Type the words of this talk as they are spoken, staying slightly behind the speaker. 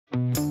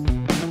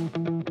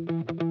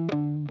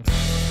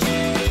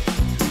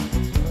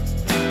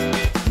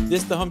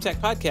This is the HomeTech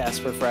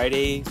podcast for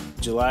Friday,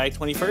 July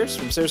 21st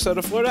from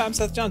Sarasota, Florida. I'm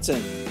Seth Johnson.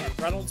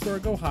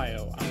 Reynoldsburg,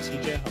 Ohio. I'm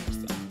CJ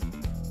Huddleston.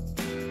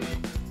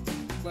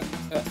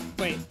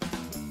 Wait.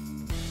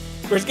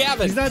 Where's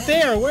Gavin? He's not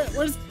there.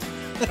 Where's...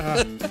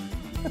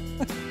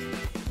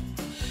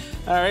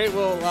 All right,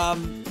 well,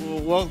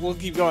 we'll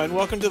keep going.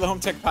 Welcome to the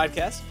HomeTech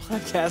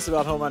podcast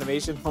about home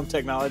automation, home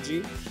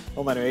technology,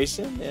 home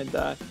automation. And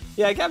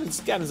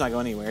Gavin's not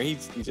going anywhere. He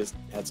just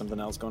had something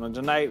else going on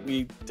tonight.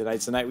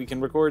 Tonight's the night we can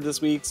record this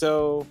week.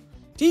 So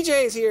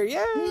TJ's here.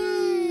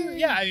 Yay!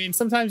 Yeah, I mean,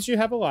 sometimes you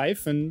have a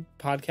life and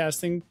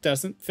podcasting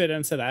doesn't fit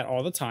into that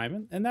all the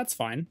time. And that's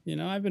fine. You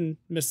know, I've been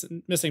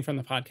missing from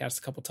the podcast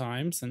a couple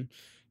times, and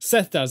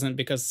Seth doesn't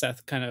because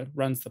Seth kind of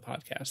runs the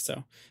podcast.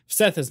 So if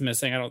Seth is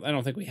missing, I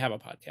don't think we have a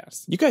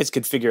podcast. You guys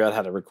could figure out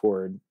how to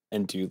record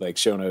and do like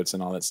show notes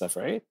and all that stuff,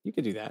 right? You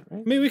could do that,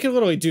 right? I mean, we could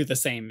literally do the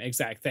same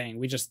exact thing.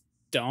 We just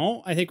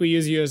don't. I think we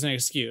use you as an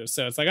excuse.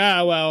 So it's like,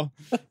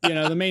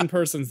 the main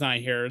person's not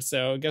here,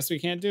 so I guess we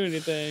can't do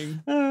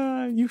anything.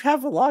 You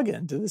have a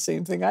login to the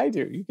same thing I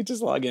do. You could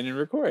just log in and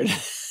record.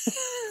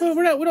 Well,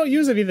 we don't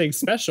use anything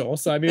special.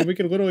 So I mean, we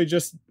could literally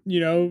just,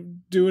 do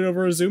it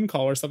over a Zoom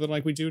call or something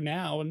like we do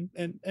now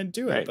and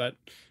do it. Right. But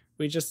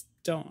we just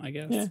don't, I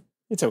guess. Yeah,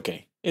 it's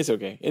okay. It's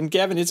okay. And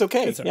Gavin, it's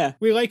okay. Yeah.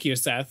 We like you,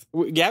 Seth.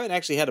 Gavin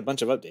actually had a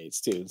bunch of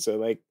updates too. So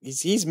like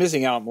he's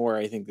missing out more,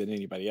 I think, than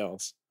anybody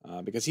else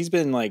because he's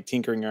been like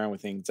tinkering around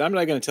with things. I'm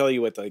not going to tell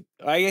you what, I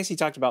guess he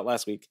talked about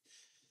last week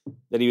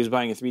that he was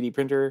buying a 3D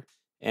printer.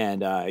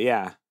 And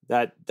that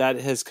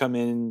has come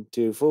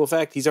into full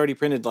effect. He's already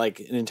printed like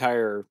an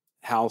entire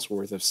house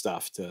worth of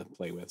stuff to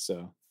play with.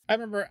 So I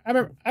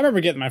remember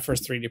getting my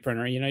first 3D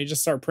printer. You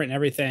just start printing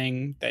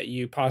everything that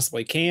you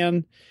possibly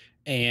can.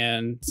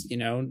 And,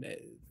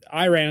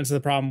 I ran into the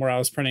problem where I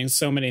was printing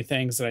so many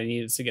things that I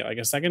needed to get like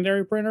a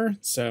secondary printer.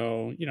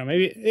 So,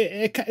 maybe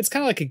it's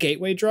kind of like a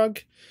gateway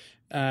drug,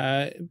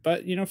 but,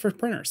 for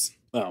printers.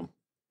 I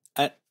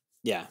don't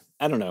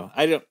know.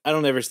 I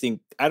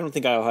don't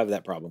think I'll have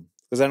that problem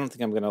because I don't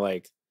think I'm going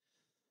to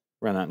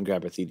run out and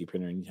grab a 3D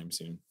printer anytime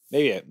soon.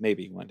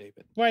 Maybe one day,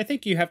 but I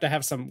think you have to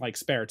have some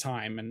spare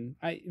time, and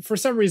for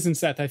some reason,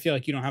 Seth, I feel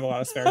like you don't have a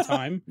lot of spare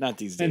time. Not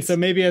these days. And so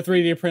maybe a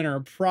 3D printer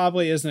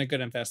probably isn't a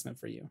good investment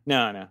for you.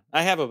 No.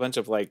 I have a bunch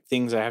of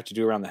things I have to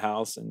do around the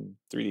house, and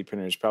 3D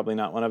printer is probably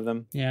not one of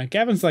them. Yeah,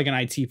 Gavin's like an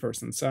IT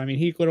person, so I mean,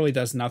 he literally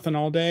does nothing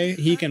all day.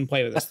 He can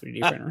play with his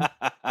 3D printer.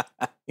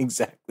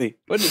 Exactly.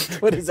 What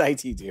does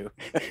IT do?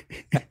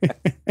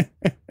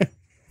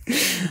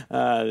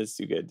 That's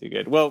too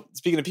good. Well,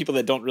 speaking of people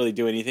that don't really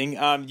do anything,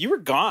 you were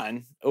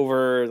gone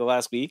over the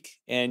last week,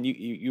 and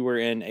you were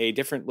in a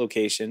different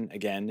location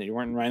again. You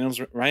weren't in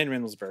Ryan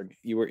Reynoldsburg.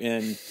 You were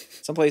in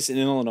someplace in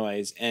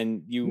Illinois,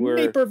 and you were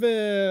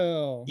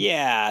Naperville.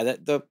 Yeah,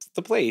 the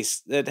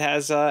place that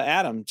has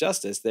Adam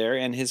Justice there,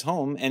 and his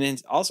home,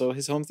 and also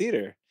his home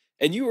theater.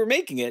 And you were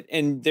making it,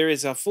 and there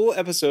is a full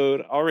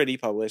episode already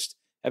published,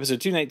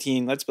 episode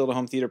 219. Let's Build a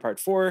Home Theater, Part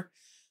 4.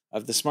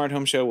 Of the Smart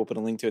Home Show. We'll put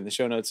a link to it in the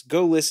show notes.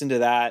 Go listen to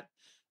that.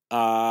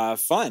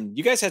 Fun.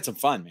 You guys had some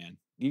fun, man.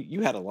 You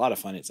had a lot of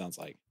fun, it sounds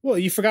like. Well,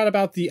 you forgot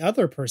about the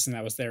other person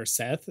that was there,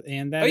 Seth.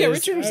 And that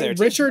Richard was there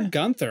too. Richard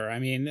Gunther. I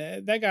mean,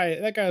 that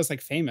guy was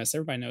famous.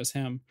 Everybody knows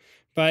him.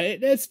 But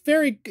it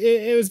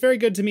was very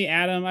good to meet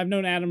Adam. I've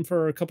known Adam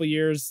for a couple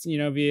years,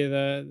 via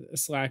the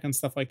Slack and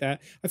stuff like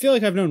that. I feel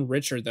like I've known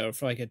Richard, though,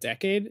 for a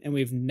decade, and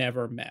we've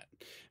never met.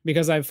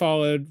 Because I've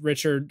followed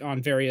Richard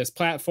on various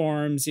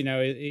platforms,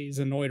 he's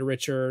Annoyed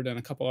Richard and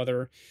a couple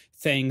other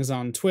things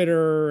on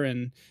Twitter.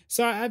 And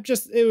so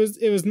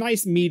it was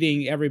nice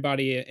meeting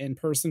everybody in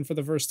person for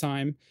the first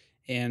time.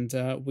 And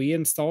we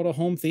installed a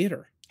home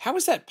theater. How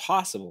is that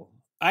possible?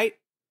 I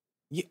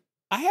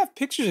have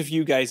pictures of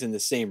you guys in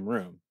the same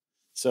room.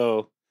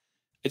 So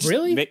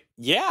really?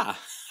 Yeah,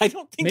 I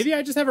don't think maybe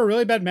I just have a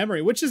really bad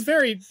memory, which is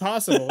very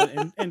possible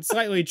and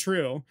slightly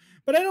true.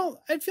 But I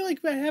feel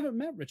like I haven't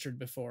met Richard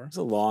before. It was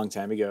a long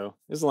time ago.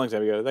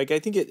 I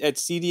think at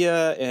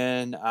Cedia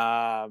and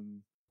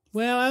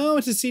well, I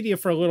went to Cedia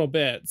for a little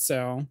bit,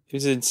 so it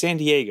was in San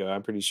Diego.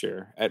 I'm pretty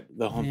sure at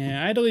the home.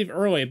 Yeah, I had to leave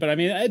early, but I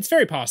mean, it's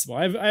very possible.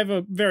 I have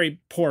a very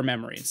poor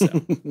memory, so.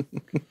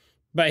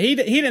 But he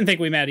didn't think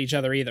we met each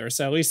other either.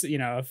 So at least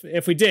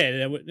if we did,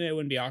 it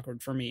wouldn't be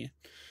awkward for me.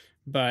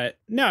 But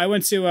no, I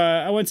went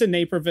to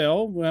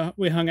Naperville.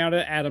 We hung out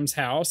at Adam's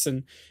house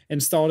and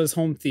installed his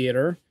home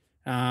theater.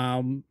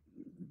 I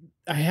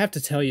have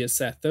to tell you,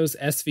 Seth, those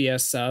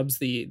SVS subs,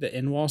 the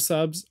in-wall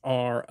subs,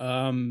 are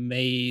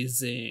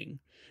amazing.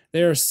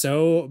 They're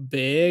so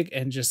big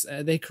and just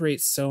they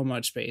create so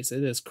much space.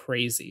 It is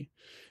crazy.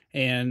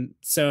 And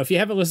so if you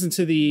haven't listened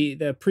to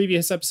the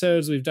previous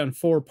episodes, we've done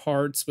 4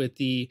 parts with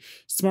the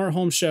Smart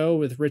Home Show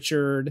with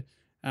Richard,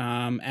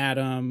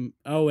 Adam,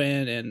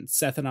 Owen, and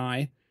Seth and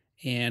I.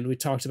 And we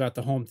talked about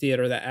the home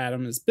theater that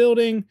Adam is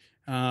building.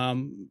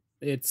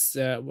 It's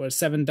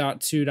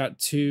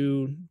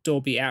 7.2.2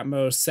 Dolby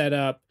Atmos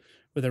setup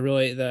with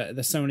the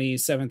Sony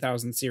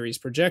 7000 series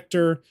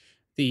projector.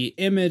 The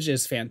image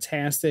is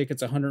fantastic.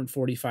 It's a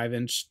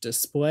 145-inch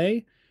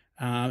display.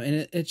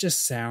 And it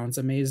just sounds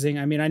amazing.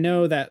 I mean, I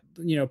know that,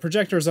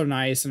 projectors are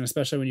nice, and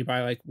especially when you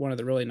buy like one of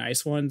the really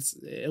nice ones,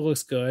 it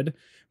looks good,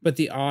 but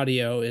the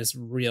audio is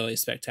really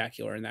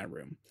spectacular in that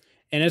room.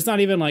 And it's not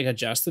even like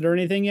adjusted or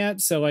anything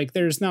yet. So like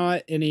there's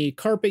not any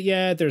carpet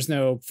yet. There's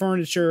no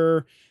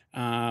furniture.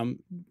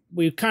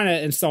 We kind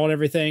of installed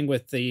everything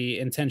with the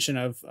intention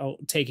of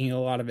taking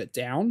a lot of it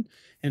down.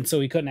 And so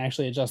we couldn't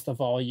actually adjust the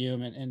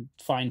volume and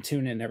fine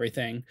tune it and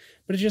everything,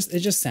 but it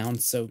just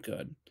sounds so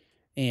good.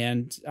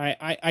 And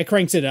I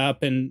cranked it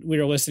up and we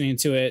were listening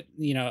to it,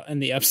 in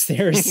the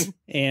upstairs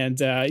and,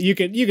 you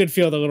could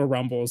feel the little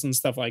rumbles and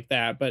stuff like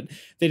that, but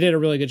they did a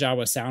really good job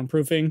with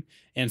soundproofing.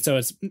 And so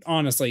it's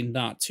honestly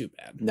not too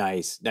bad.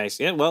 Nice.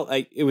 Yeah. Well,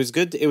 it was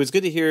good. It was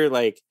good to hear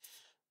like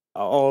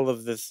all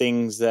of the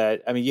things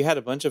that, I mean, you had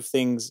a bunch of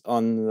things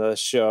on the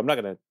show. I'm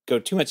not going to go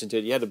too much into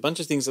it. You had a bunch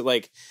of things that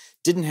like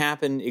didn't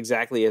happen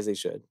exactly as they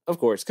should, of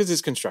course, because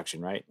it's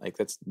construction, right? Like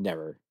that's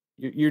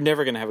you're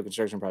never going to have a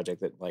construction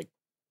project that like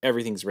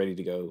everything's ready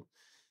to go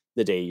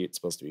the day it's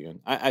supposed to be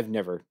in. I've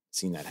never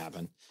seen that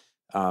happen.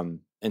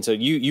 And so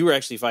you were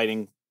actually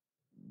fighting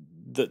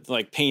the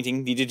like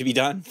painting needed to be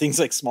done. Things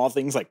like small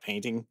things like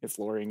painting and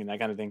flooring and that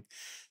kind of thing,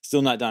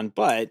 still not done,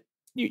 but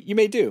you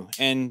may do.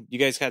 And you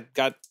guys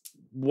got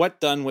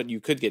what you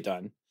could get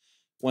done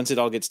once it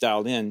all gets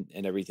dialed in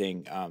and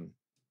everything.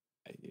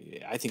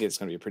 I think it's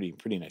going to be a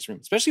pretty nice room,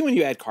 especially when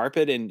you add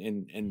carpet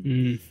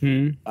and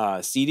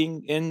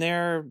seating in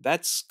there.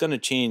 That's going to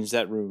change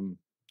that room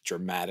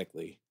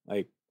dramatically.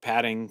 Like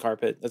padding,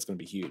 carpet, that's going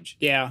to be huge.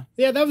 Yeah,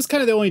 that was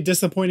kind of the only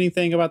disappointing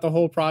thing about the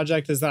whole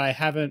project, is that I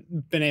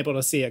haven't been able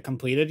to see it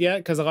completed yet,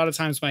 because a lot of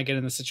times when I get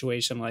in the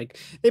situation, like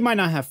they might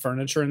not have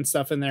furniture and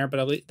stuff in there,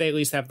 but they at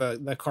least have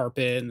the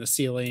carpet and the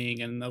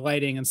ceiling and the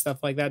lighting and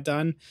stuff like that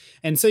done.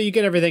 And so you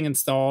get everything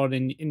installed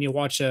and you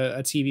watch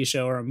a TV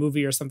show or a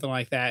movie or something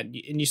like that,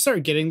 and you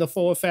start getting the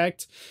full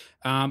effect.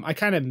 I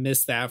kind of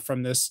miss that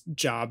from this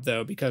job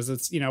though, because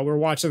it's, we're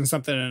watching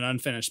something in an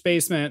unfinished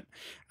basement.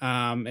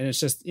 And it's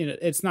just,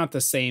 it's not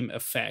the same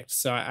effect.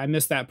 So I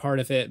miss that part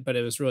of it, but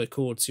it was really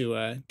cool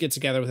to get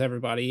together with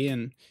everybody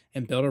and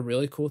build a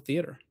really cool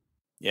theater.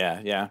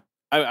 Yeah.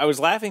 I was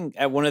laughing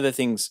at one of the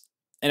things,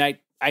 and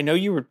I know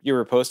you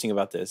were posting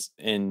about this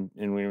and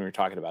when we were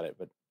talking about it,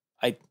 but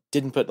I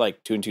didn't put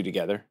like two and two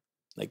together,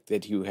 like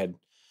that you had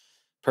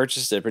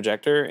purchased a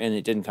projector and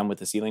it didn't come with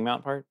the ceiling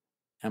mount part.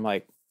 I'm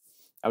like,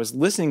 I was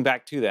listening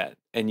back to that,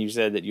 and you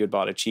said that you had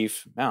bought a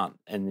Chief mount,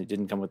 and it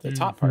didn't come with the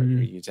top part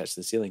where you attach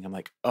the ceiling. I'm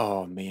like,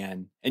 oh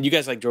man! And you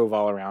guys like drove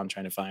all around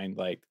trying to find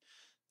like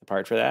the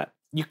part for that.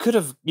 You could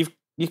have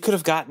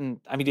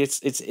gotten. I mean, it's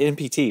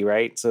NPT,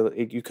 right? So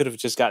you could have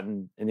just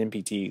gotten an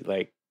NPT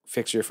like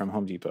fixture from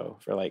Home Depot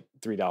for like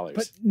 $3.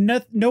 But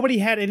nobody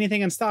had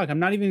anything in stock. I'm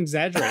not even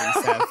exaggerating,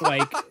 Seth.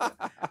 Like,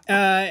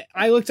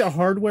 I looked at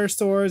hardware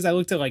stores. I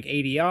looked at like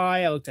ADI.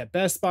 I looked at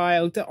Best Buy.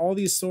 I looked at all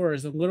these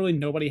stores, and literally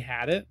nobody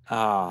had it.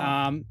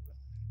 And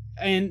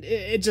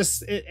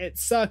it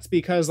sucked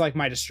because like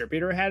my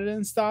distributor had it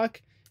in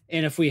stock,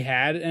 and if we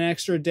had an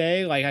extra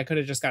day, like I could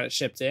have just got it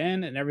shipped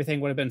in, and everything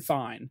would have been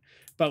fine.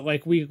 But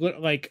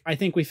like I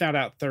think we found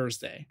out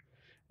Thursday.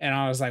 And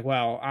I was like,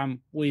 well, I'm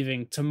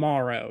leaving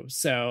tomorrow,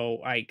 so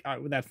I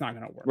that's not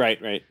going to work.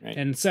 Right.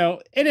 And so,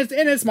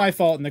 it's my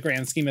fault in the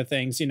grand scheme of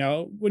things.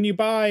 When you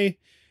buy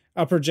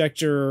a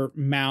projector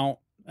mount,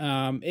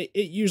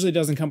 it usually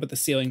doesn't come with the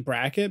ceiling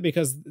bracket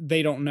because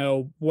they don't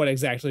know what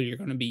exactly you're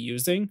going to be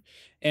using.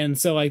 And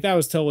so like that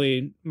was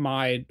totally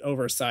my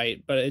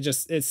oversight, but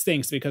it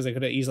stinks because it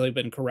could have easily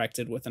been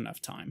corrected with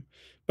enough time.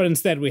 But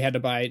instead we had to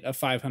buy a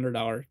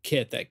 $500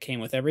 kit that came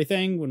with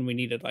everything when we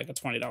needed like a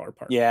 $20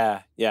 part.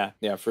 Yeah,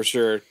 for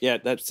sure. Yeah,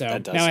 that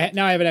does.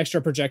 Now I have an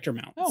extra projector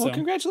mount. Oh, well,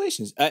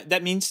 congratulations.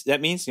 That means, you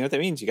know what that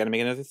means? You got to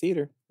make another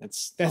theater.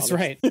 That's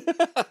right.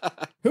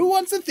 Who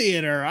wants a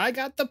theater? I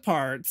got the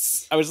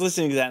parts. I was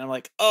listening to that and I'm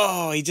like,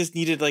 oh, he just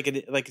needed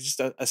just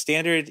a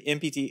standard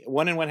MPT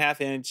 1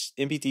 1/2 inch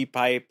MPT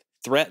pipe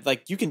thread.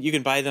 Like you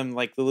can buy them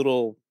like the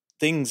little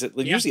things that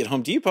usually at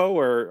Home Depot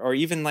or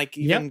even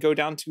go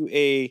down to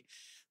a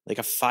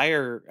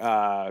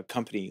fire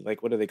company.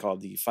 Like what are they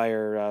called? The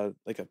fire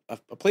like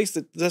a place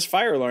that does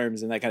fire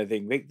alarms and that kind of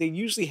thing. They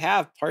usually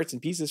have parts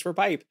and pieces for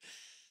pipe.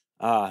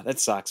 That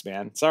sucks,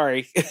 man.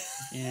 Sorry.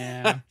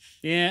 Yeah,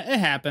 it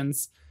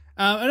happens.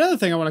 Another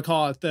thing I want to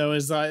call it though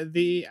is have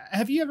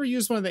you ever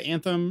used one of the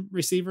Anthem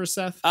receivers,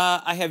 Seth?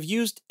 I have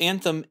used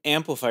Anthem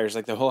amplifiers,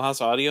 like the whole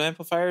house audio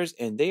amplifiers,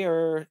 and they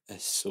are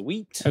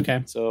sweet.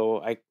 Okay.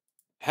 So I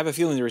have a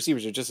feeling the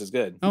receivers are just as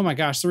good. Oh my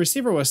gosh, the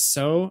receiver was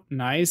so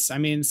nice. I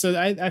mean, so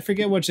I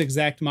forget which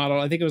exact model.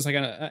 I think it was like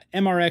a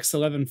MRX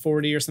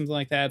 1140 or something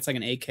like that. It's like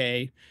an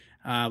AK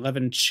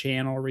 11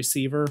 channel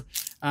receiver.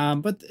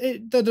 But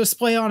the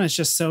display on it's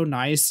just so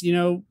nice.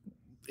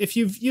 If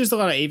you've used a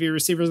lot of AV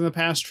receivers in the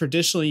past,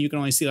 traditionally you can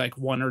only see like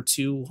 1 or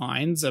 2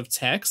 lines of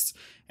text.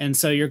 And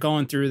so you're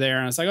going through there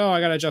and it's like, oh,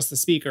 I got to adjust the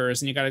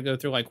speakers. And you got to go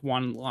through like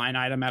one line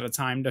item at a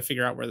time to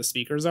figure out where the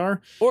speakers are.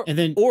 Or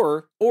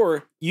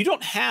you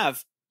don't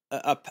have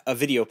a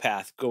video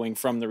path going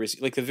from the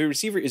receiver. Like the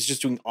receiver is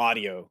just doing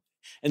audio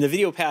and the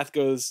video path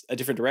goes a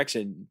different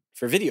direction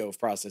for video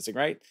processing,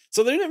 right?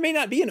 So there may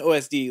not be an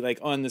OSD like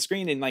on the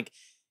screen, and like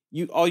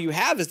all you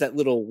have is that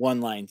little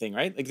one line thing,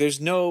 right? Like there's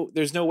no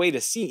way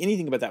to see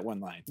anything about that one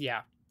line.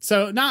 Yeah.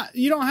 So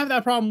you don't have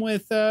that problem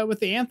with the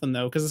Anthem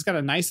though, because it's got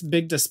a nice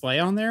big display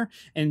on there,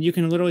 and you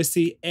can literally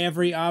see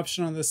every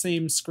option on the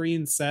same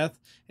screen, Seth.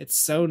 It's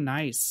so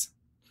nice.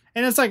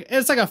 And it's like a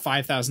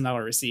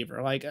 $5,000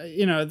 receiver. Like,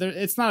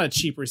 it's not a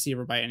cheap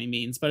receiver by any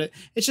means, but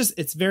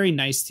it's very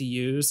nice to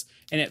use,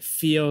 and it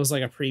feels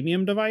like a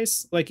premium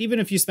device. Like even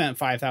if you spent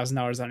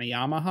 $5,000 on a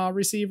Yamaha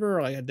receiver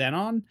or like a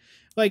Denon,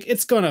 like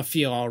it's going to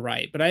feel all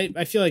right. But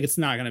I feel like it's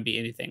not going to be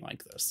anything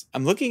like this.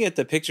 I'm looking at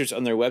the pictures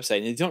on their website,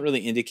 and they don't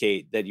really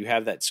indicate that you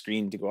have that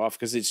screen to go off,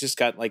 because it's just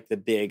got like the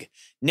big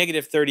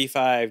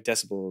 -35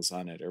 decibels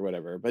on it or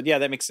whatever. But yeah,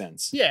 that makes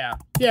sense. Yeah.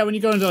 Yeah. When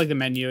you go into like the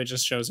menu, it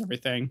just shows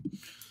everything.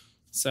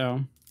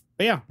 So,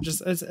 but yeah,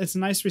 just it's a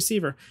nice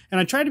receiver. And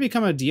I tried to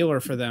become a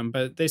dealer for them,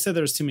 but they said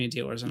there's too many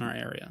dealers in our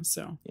area.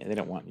 So yeah, they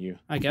don't want you.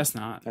 I guess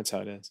not. That's how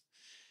it is.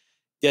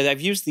 Yeah,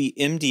 I've used the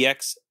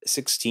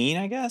MDX16,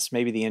 I guess,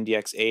 maybe the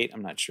MDX8.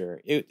 I'm not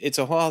sure. It's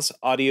a whole house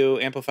audio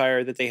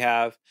amplifier that they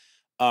have.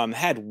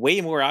 Had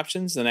way more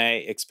options than I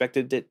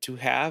expected it to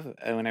have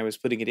when I was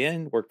putting it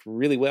in. Worked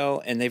really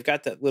well, and they've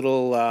got that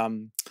little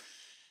kind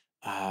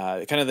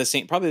of the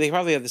same. They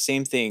probably have the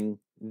same thing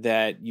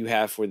that you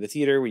have for the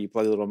theater, where you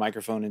plug a little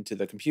microphone into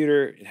the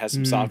computer. It has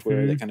some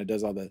software that kind of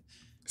does all the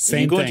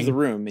same. You go thing. into the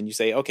room and you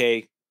say,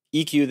 okay,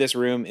 EQ this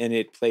room, and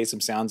it plays some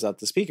sounds out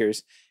the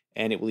speakers,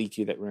 and it will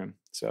EQ that room.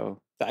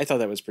 So I thought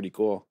that was pretty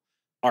cool.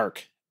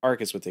 ARC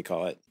is what they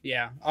call it.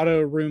 Yeah,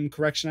 auto room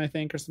correction, I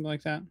think, or something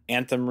like that.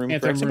 Anthem room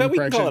correction, but we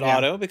can call it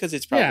auto because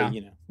it's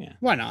probably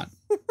Why not?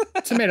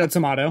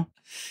 Tomato.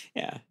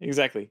 Yeah,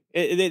 exactly.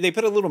 They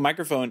put a little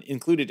microphone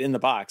included in the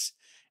box.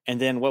 And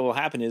then what will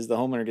happen is the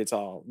homeowner gets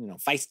all,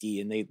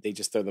 feisty, and they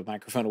just throw the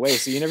microphone away.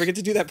 So you never get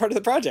to do that part of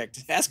the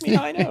project. Ask me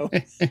how I know.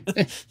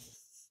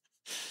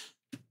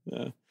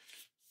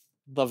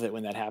 Love it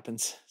when that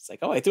happens. It's like,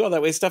 oh, I threw all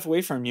that stuff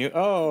away from you.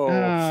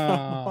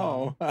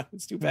 Oh,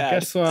 it's too bad.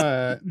 Guess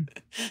what?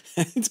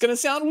 It's going to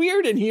sound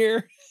weird in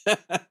here.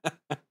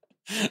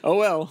 Oh,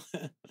 well.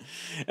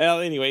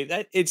 Well,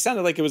 anyway, it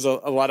sounded like it was a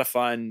lot of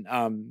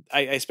fun. I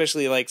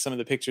especially like some of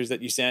the pictures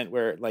that you sent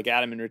where like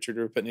Adam and Richard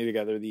were putting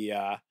together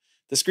the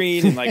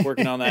screen and like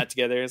working on that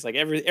together. It's like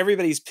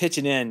everybody's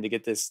pitching in to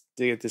get this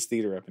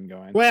theater up and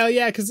going. Well,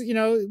 yeah, because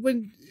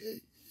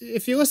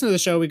if you listen to the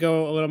show, we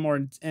go a little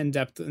more in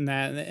depth in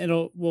that,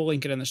 and we'll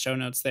link it in the show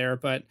notes there.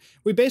 But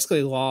we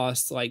basically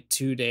lost like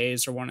 2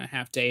 days or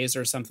 1.5 days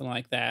or something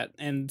like that.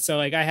 And so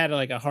like I had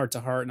like a heart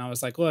to heart, and I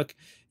was like, look,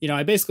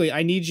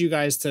 I need you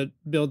guys to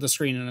build the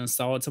screen and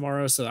install it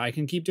tomorrow so that I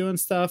can keep doing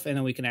stuff, and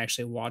then we can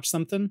actually watch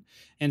something.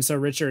 And so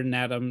Richard and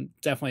Adam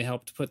definitely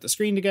helped put the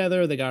screen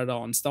together. They got it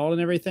all installed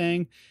and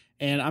everything.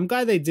 And I'm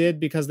glad they did,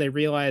 because they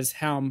realized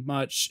how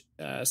much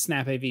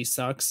Snap AV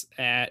sucks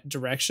at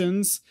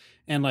directions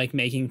and like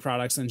making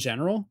products in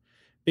general,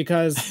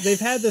 because they've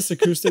had this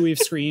AcoustiWeave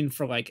screen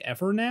for like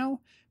ever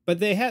now, but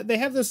they have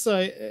this.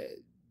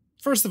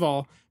 First of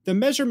all, the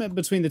measurement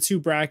between the two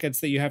brackets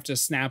that you have to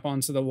snap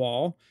onto the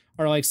wall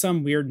are like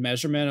some weird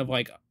measurement of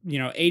like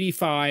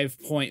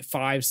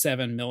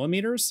 85.57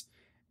 millimeters,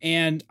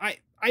 and I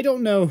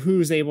don't know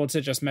who's able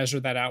to just measure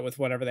that out with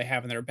whatever they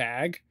have in their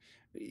bag.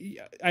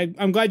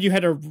 I'm glad you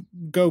had to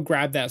go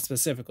grab that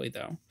specifically,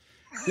 though.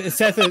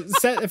 Seth,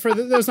 for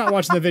those not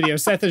watching the video,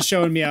 Seth is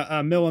showing me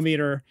a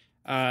millimeter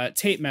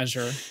tape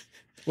measure,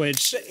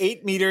 which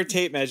 8-meter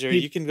tape measure.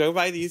 You can go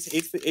buy these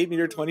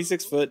 8-meter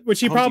 26-foot, which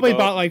he probably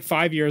bought like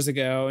 5 years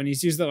ago, and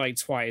he's used it like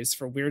twice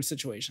for weird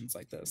situations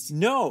like this.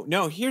 No.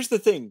 Here's the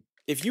thing: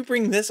 if you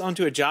bring this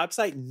onto a job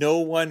site, no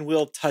one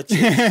will touch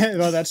it.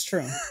 Well, that's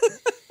true.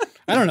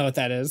 I don't know what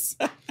that is,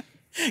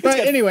 but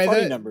anyway,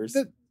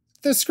 the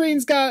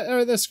screen's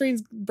the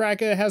screen's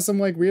bracket has some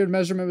like weird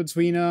measurement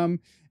between them.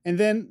 And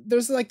then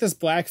there's like this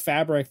black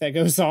fabric that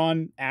goes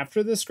on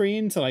after the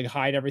screen to like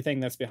hide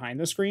everything that's behind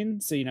the screen.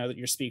 So, that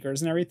your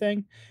speakers and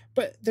everything,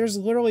 but there's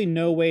literally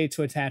no way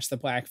to attach the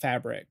black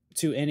fabric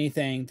to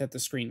anything that the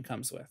screen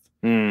comes with.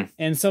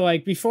 And so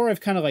like before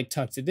I've kind of like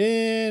tucked it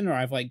in, or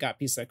I've like got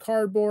pieces of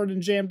cardboard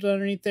and jammed it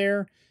underneath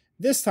there.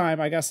 This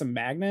time I got some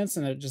magnets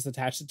and I just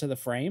attached it to the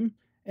frame,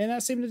 and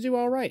that seemed to do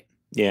all right.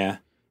 Yeah.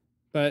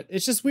 But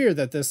it's just weird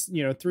that this,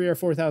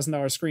 $3,000 or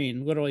 $4,000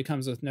 screen literally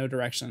comes with no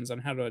directions on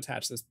how to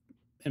attach this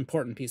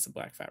important piece of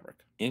black fabric.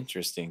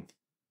 Interesting.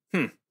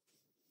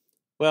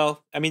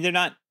 Well, I mean, they're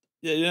not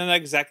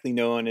exactly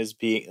known as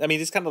being. I mean,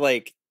 it's kind of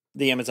like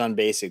the Amazon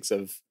Basics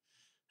of,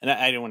 and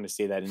I don't want to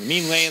say that in a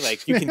mean way.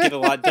 Like you can get a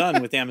lot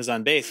done with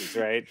Amazon Basics,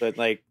 right? But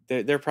like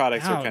their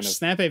products are kind of.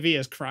 Snap AV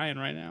is crying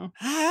right now.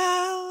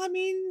 I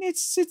mean,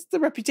 it's the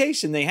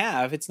reputation they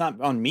have. It's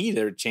not on me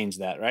to change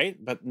that, right?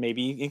 But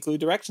maybe include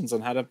directions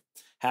on how to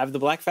have the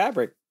black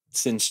fabric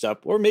cinched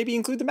up, or maybe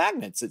include the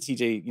magnets that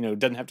TJ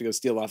doesn't have to go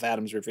steal off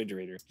Adam's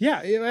refrigerator.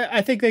 Yeah,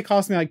 I think they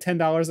cost me like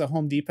 $10 at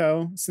Home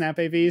Depot, Snap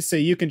AV, so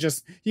you can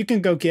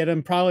go get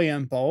them probably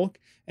in bulk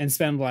and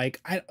spend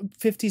like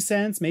 50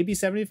 cents, maybe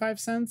 75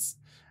 cents.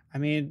 I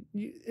mean,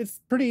 it's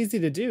pretty easy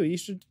to do. You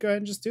should go ahead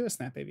and just do a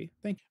Snap Baby.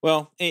 Thank you.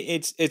 Well,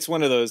 it's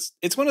one of those.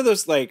 It's one of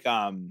those like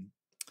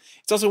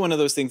it's also one of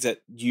those things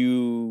that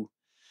you,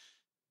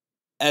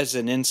 as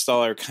an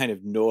installer, kind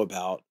of know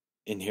about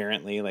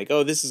inherently. Like,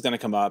 oh, this is going to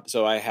come up,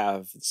 so I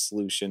have the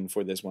solution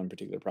for this one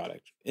particular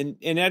product. And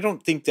I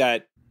don't think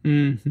that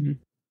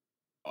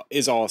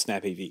is all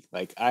Snap AV.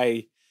 Like,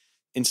 I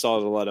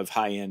installed a lot of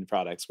high end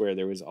products where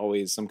there was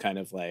always some kind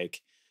of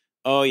like,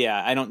 oh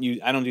yeah, I don't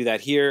do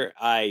that here.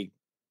 I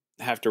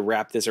have to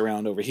wrap this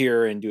around over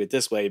here and do it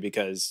this way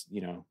because,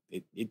 you know,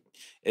 it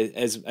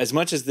as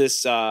much as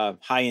this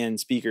high end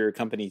speaker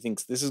company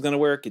thinks this is going to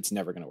work, it's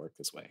never going to work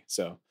this way.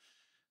 So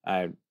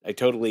I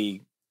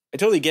totally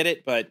get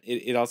it, but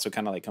it also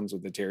kind of like comes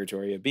with the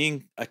territory of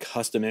being a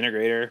custom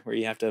integrator where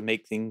you have to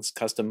make things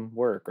custom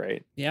work,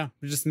 right? Yeah,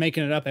 we're just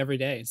making it up every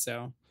day.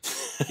 So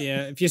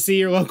yeah, if you see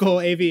your local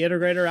AV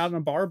integrator out in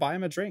a bar, buy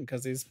him a drink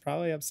because he's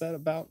probably upset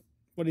about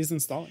what he's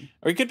installing.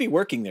 Or he could be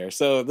working there.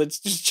 So let's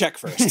just check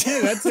first.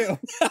 That too.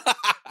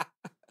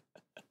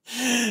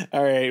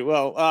 All right.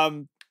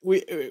 Well,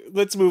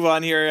 let's move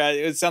on here.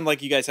 It sounded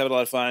like you guys had a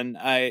lot of fun.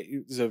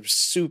 It was a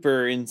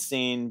super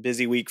insane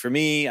busy week for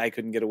me. I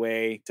couldn't get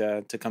away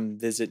to come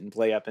visit and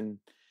play up in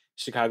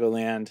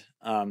Chicagoland.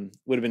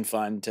 Would have been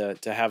fun to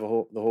have the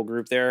whole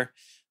group there,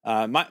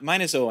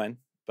 minus Owen,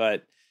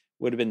 but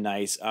would have been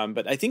nice.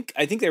 But I think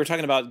they were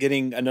talking about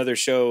getting another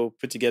show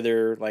put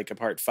together, like a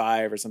part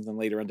 5 or something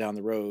later on down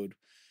the road.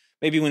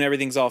 Maybe when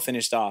everything's all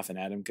finished off and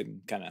Adam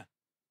can kind of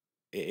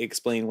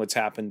explain what's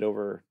happened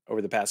over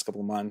the past couple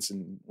of months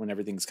and when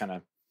everything's kind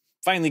of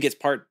finally gets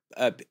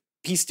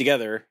pieced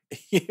together.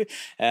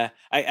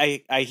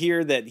 I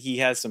hear that he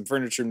has some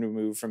furniture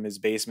removed from his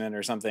basement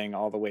or something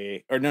all the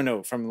way, or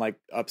no, from like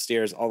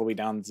upstairs all the way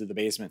down to the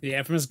basement.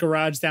 Yeah, from his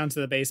garage down to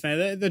the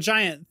basement, the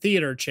giant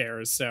theater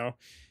chairs. So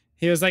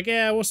he was like,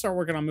 yeah, we'll start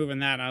working on moving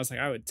that. And I was like,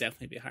 I would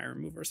definitely be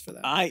hiring movers for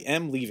that. I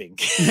am leaving.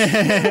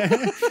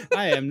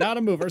 I am not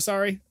a mover.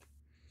 Sorry.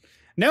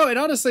 No, and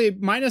honestly,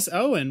 minus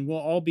Owen, we'll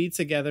all be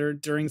together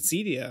during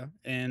CEDIA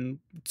in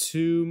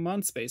 2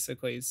 months,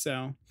 basically.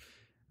 So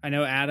I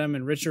know Adam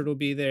and Richard will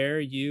be there.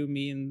 You,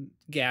 me, and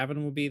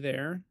Gavin will be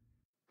there.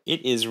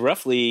 It is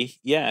roughly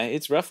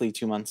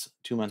 2 months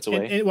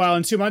away. Well,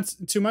 in 2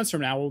 months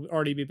from now, we'll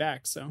already be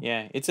back. So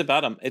yeah, it's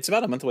about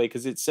a month away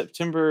because it's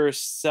September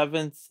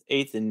 7th,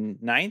 8th, and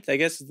 9th, I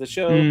guess, is the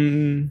show.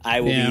 I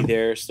will be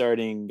there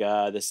starting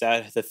the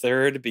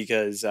 3rd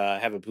because I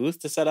have a booth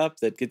to set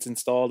up that gets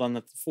installed on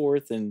the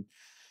 4th, and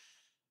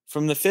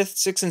from the 5th,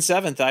 6th, and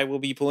 7th, I will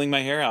be pulling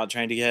my hair out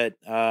trying to get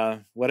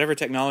whatever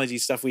technology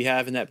stuff we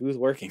have in that booth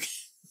working.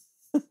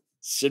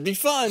 Should be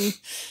fun.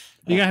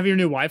 You gonna have your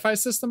new Wi-Fi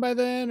system by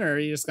then, or are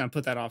you just gonna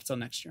put that off till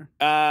next year?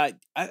 I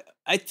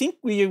think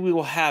we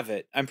will have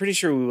it. I'm pretty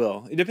sure we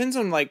will. It depends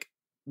on like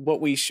what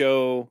we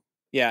show.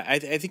 Yeah, I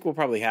think we'll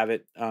probably have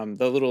it.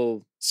 The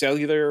little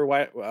cellular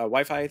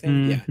Wi-Fi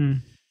thing.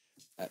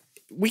 Yeah,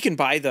 we can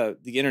buy the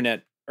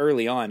internet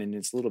early on, and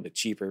it's a little bit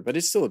cheaper, but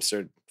it's still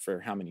absurd for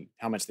how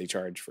much they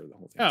charge for the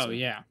whole thing. Oh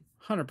yeah,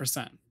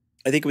 100%.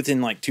 I think within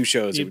like 2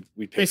 shows,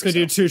 we'd pay basically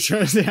do 2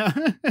 shows. Yeah,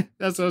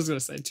 that's what I was gonna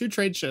say. 2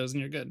 trade shows, and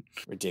you're good.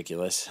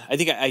 Ridiculous. I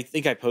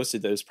think I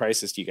posted those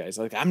prices to you guys.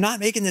 Like, I'm not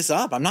making this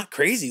up. I'm not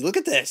crazy. Look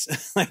at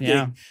this. Like,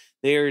 yeah,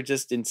 they are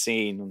just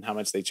insane on how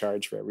much they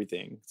charge for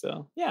everything.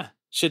 So yeah,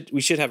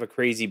 we should have a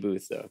crazy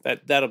booth though.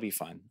 That'll be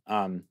fun.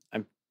 I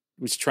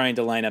was trying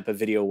to line up a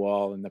video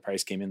wall, and the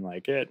price came in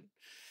like it.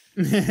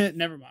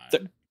 Never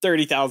mind.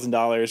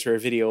 $30,000 for a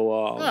video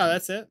wall. Oh,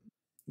 that's it.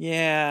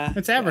 Yeah,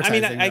 it's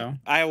advertising. I mean,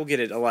 I will get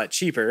it a lot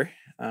cheaper,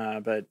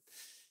 but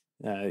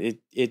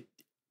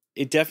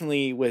it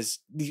definitely was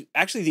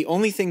actually the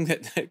only thing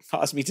that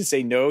caused me to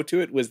say no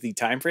to it was the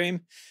time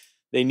frame.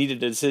 They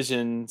needed a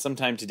decision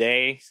sometime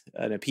today,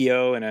 and a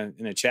PO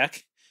and a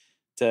check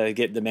to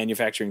get the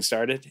manufacturing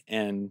started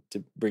and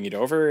to bring it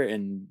over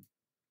and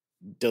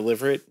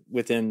deliver it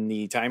within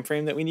the time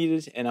frame that we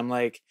needed. And I'm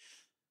like,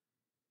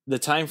 the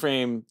time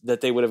frame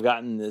that they would have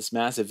gotten this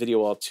massive video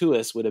wall to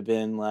us would have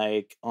been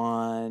like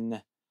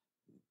on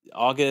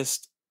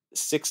August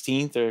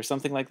 16th or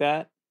something like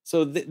that.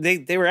 So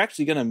they were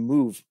actually going to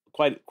move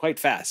quite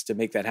fast to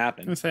make that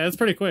happen. That's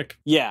pretty quick.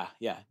 Yeah.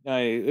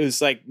 It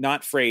was like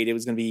not freight. It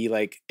was going to be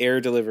like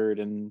air delivered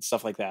and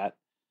stuff like that.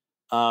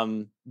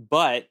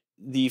 But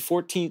the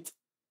 14th,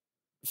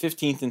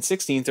 15th, and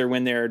 16th are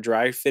when they're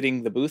dry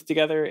fitting the booth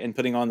together and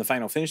putting on the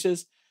final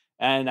finishes.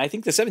 And I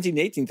think the 17th and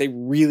 18th, they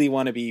really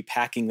want to be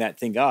packing that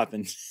thing up.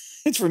 And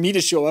it's for me to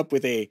show up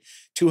with a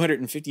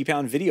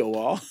 250-pound video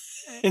wall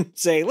and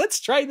say, let's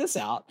try this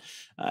out.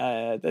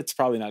 That's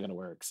probably not going to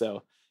work.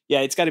 So, yeah,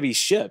 it's got to be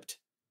shipped,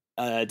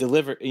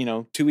 delivered,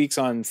 2 weeks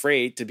on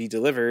freight to be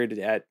delivered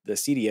at the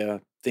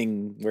CEDIA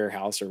thing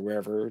warehouse or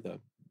wherever,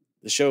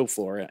 the show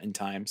floor in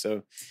time.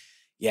 So,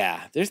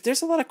 yeah,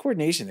 there's a lot of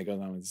coordination that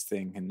goes on with this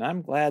thing. And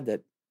I'm glad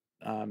that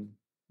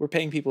we're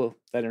paying people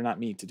that are not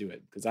me to do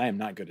it because I am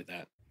not good at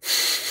that.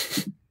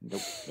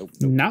 Nope.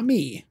 Not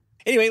me.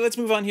 Anyway, let's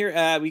move on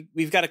here.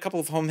 We've got a couple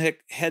of HomeTech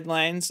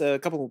headlines, a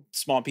couple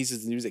small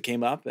pieces of news that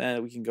came up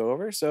we can go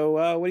over.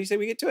 So what do you say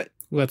we get to it?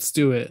 Let's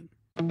do it.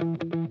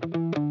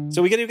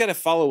 So we've got a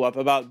follow up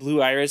about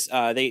Blue Iris.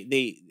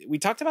 We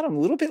talked about them a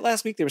little bit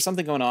last week. There was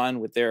something going on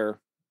with their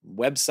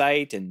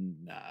website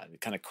and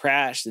it kind of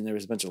crashed, and there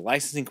was a bunch of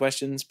licensing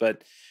questions.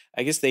 But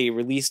I guess they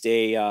released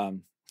I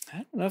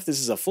don't know if this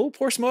is a full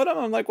Porsche modem.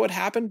 I'm like, what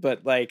happened?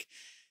 But like,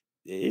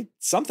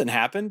 something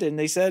happened, and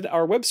they said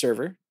our web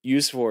server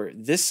used for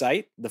this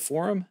site, the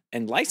forum,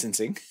 and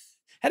licensing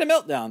had a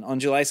meltdown on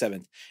July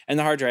 7th, and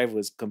the hard drive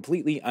was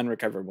completely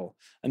unrecoverable.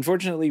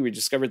 Unfortunately, we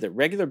discovered that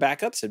regular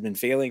backups had been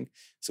failing,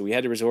 so we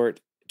had to resort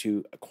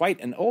to quite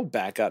an old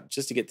backup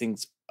just to get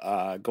things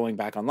going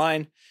back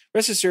online.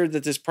 Rest assured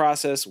that this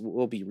process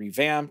will be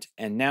revamped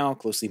and now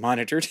closely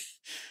monitored.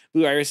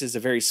 Blue Iris is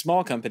a very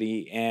small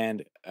company,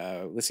 and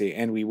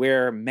and we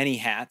wear many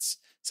hats,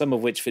 some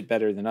of which fit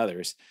better than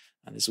others.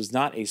 This was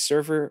not a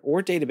server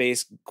or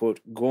database, quote,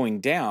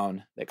 going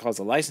down that caused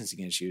the licensing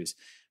issues.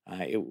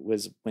 It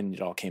was when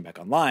it all came back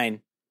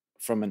online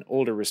from an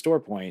older restore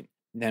point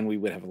than we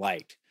would have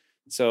liked.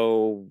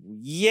 So,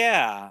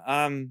 yeah,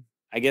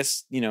 I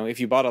guess, if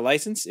you bought a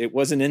license, it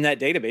wasn't in that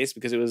database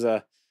because it was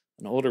an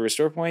older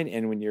restore point.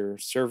 And when your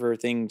server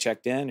thing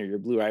checked in or your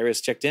Blue Iris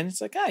checked in,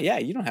 it's like, yeah,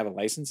 you don't have a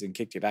license, and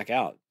kicked you back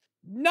out.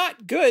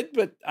 Not good,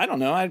 but I don't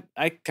know.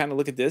 I kind of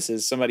look at this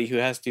as somebody who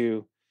has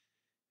to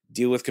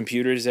deal with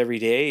computers every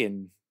day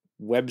and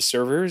web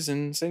servers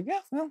and say, yeah,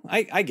 well,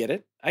 I get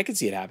it. I could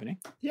see it happening.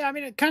 Yeah, I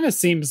mean, it kind of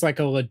seems like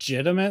a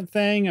legitimate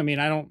thing. I mean,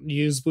 I don't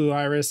use Blue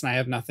Iris and I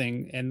have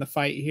nothing in the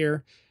fight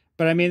here.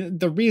 But I mean,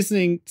 the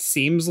reasoning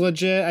seems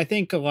legit. I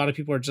think a lot of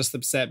people are just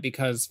upset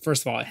because,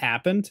 first of all, it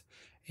happened.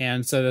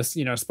 And so this,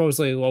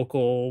 supposedly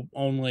local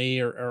only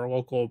or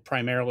local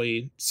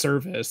primarily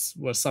service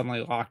was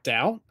suddenly locked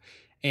out.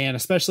 And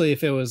especially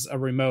if it was a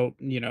remote,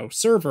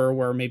 server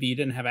where maybe you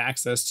didn't have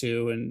access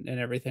to and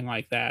everything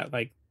like that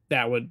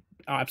would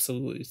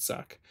absolutely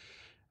suck.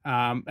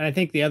 And I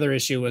think the other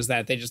issue was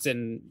that they just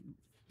didn't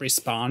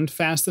respond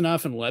fast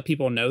enough and let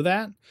people know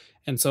that.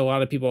 And so a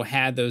lot of people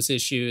had those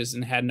issues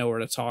and had nowhere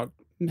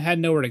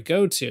to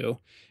go to.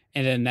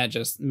 And then that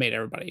just made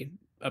everybody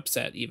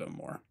upset even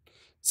more.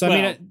 So, well,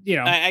 I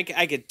mean,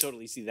 I could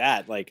totally see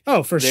that. Like,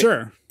 oh, for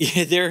sure.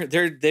 Yeah,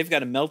 they've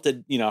got a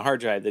melted, hard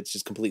drive that's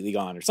just completely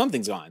gone, or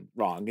something's gone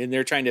wrong. And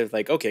they're trying to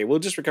like, okay, we'll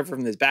just recover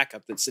from this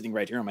backup that's sitting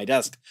right here on my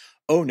desk.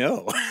 Oh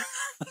no.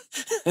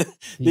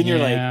 Then you're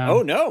like,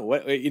 oh no,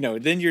 what,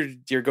 then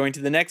you're going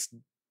to the next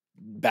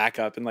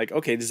backup and like,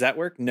 okay, does that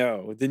work?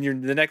 No. Then you're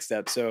the next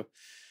step. So,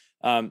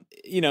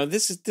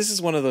 this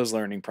is one of those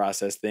learning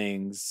process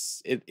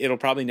things. It'll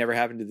probably never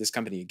happen to this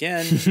company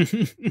again.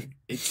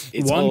 It's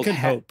one can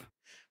hope.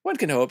 One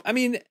can hope. I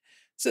mean,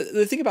 so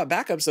the thing about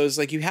backups though is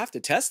like you have to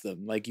test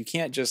them. Like you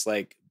can't just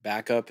like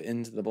back up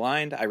into the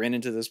blind. I ran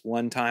into this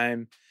one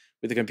time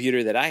with a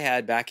computer that I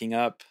had backing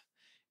up,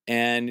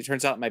 and it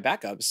turns out my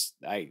backups,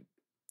 I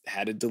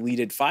had a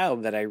deleted file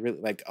that I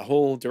really like, a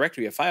whole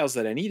directory of files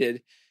that I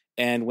needed.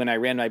 And when I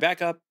ran my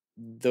backup,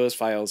 those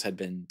files had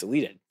been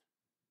deleted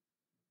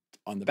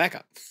on the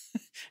backup.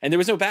 And there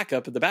was no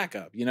backup of the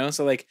backup,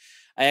 So like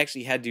I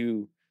actually had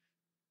to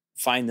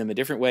find them a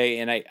different way.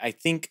 And I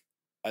think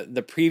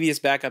the previous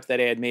backup that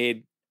I had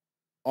made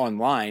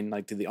online,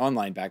 like to the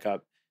online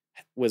backup,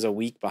 was a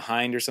week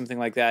behind or something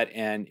like that.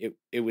 And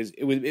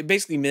it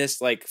basically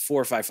missed like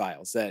 4 or 5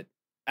 files that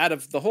out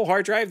of the whole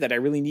hard drive that I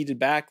really needed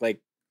back,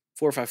 like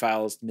 4 or 5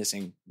 files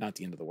missing, not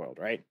the end of the world.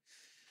 Right.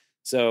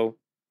 So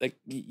like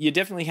you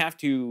definitely have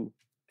to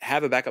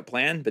have a backup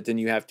plan, but then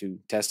you have to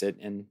test it.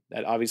 And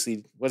that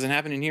obviously wasn't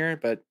happening here,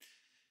 but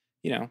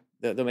there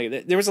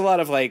was a lot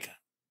of like,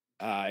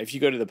 if you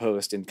go to the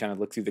post and kind of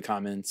look through the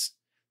comments,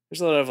 there's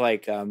a lot of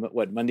like,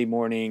 Monday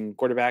morning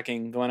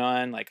quarterbacking going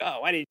on. Like,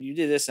 oh, why didn't you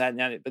do this, that, and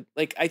that? But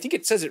like, I think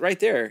it says it right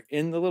there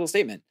in the little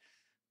statement.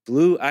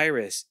 Blue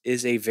Iris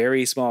is a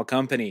very small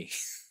company.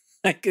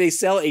 Like they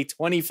sell a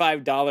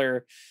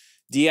 $25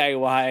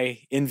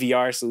 DIY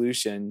NVR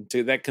solution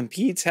that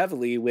competes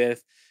heavily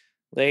with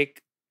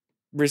like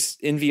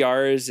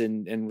NVRs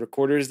and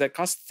recorders that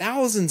cost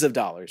thousands of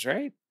dollars,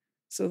 right?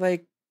 So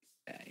like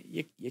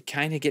you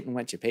kind of getting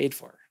what you paid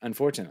for,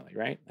 unfortunately,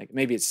 right? Like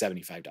maybe it's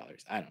 $75.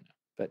 I don't know.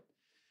 But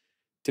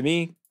to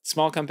me,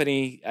 small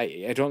company,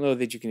 I don't know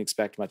that you can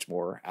expect much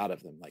more out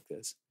of them like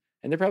this.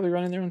 And they're probably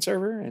running their own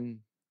server and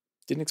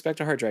didn't expect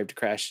a hard drive to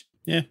crash.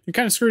 Yeah, you're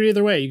kind of screwed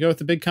either way. You go with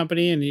the big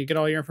company and you get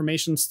all your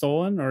information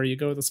stolen, or you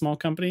go with a small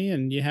company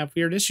and you have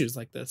weird issues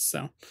like this.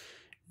 So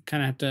you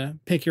kind of have to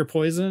pick your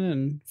poison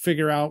and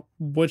figure out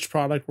which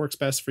product works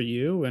best for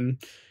you.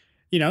 And,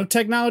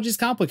 technology is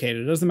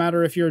complicated. It doesn't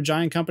matter if you're a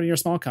giant company or a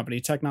small company.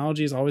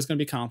 Technology is always going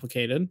to be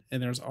complicated,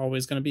 and there's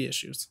always going to be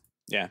issues.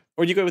 Yeah.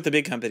 Or you go with the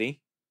big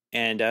company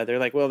and they're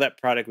like, well, that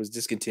product was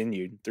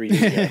discontinued 3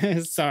 years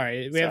ago.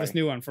 Sorry. We have this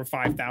new one for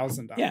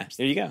 $5,000. Yeah,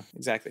 there you go.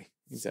 Exactly.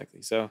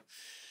 So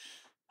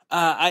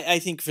I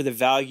think for the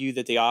value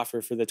that they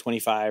offer for the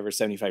 $25 or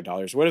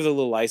 $75, whatever the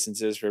little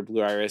licenses for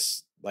Blue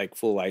Iris, like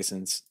full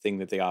license thing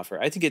that they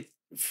offer, I think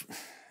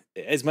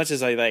as much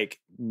as I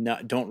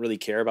don't really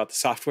care about the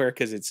software,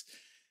 because it's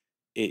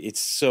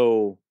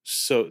so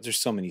there's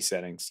so many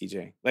settings,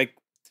 TJ. Like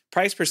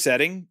price per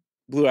setting,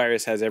 Blue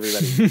Iris has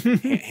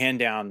everybody hand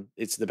down.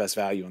 It's the best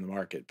value on the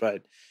market,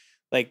 but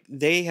like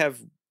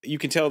you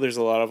can tell there's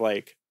a lot of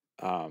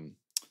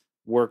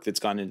work that's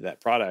gone into that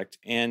product,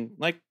 and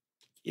like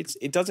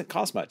it doesn't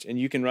cost much, and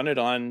you can run it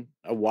on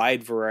a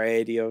wide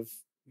variety of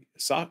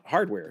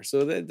hardware.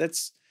 So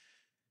that's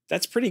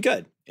pretty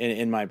good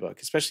in my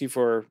book, especially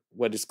for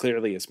what is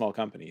clearly a small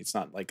company. It's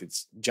not like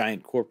it's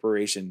giant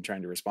corporation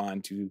trying to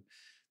respond to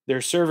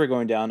their server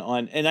going down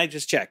on, and I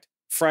just checked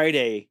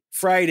Friday,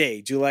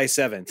 July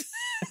 7th.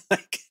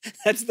 Like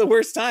that's the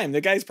worst time.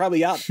 The guy's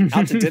probably out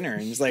to dinner,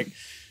 and he's like,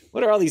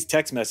 what are all these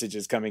text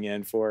messages coming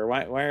in for?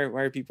 Why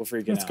are people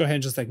freaking out? Let's go ahead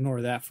and just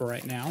ignore that for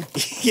right now.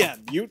 Yeah,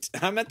 mute.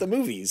 I'm at the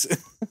movies.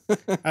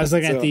 I was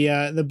looking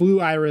at the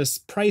Blue Iris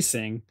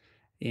pricing,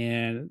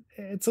 and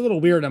it's a little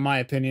weird in my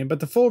opinion,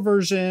 but the full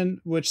version,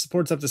 which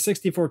supports up to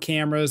 64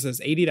 cameras, is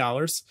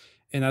 $80,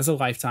 and that's a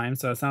lifetime,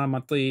 so it's not a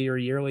monthly or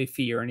yearly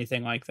fee or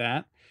anything like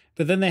that.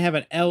 But then they have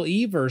an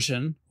LE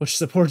version, which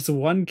supports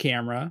one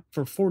camera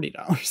for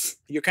 $40.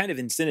 You're kind of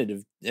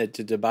incentive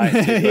to buy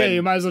it. Yeah,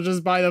 you might as well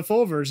just buy the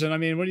full version. I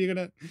mean, what are you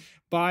going to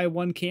buy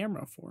one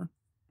camera for?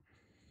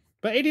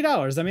 But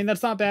 $80, I mean,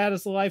 that's not bad.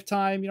 It's a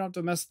lifetime. You don't have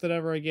to mess with it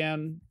ever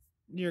again.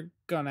 You're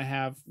going to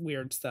have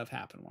weird stuff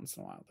happen once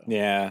in a while, though.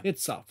 Yeah.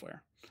 It's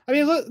software. I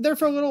mean, look, there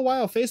for a little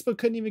while, Facebook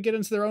couldn't even get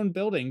into their own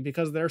building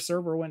because their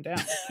server went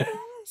down.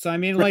 So, I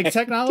mean, right. Like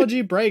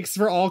technology breaks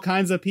for all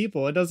kinds of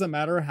people. It doesn't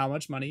matter how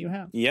much money you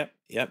have. Yep.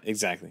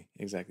 Exactly.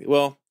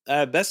 Well,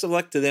 best of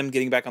luck to them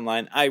getting back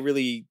online. I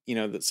really,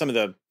 some of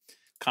the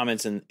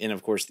comments in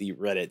of course, the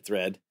Reddit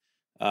thread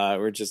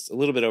were just a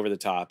little bit over the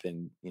top.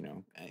 And,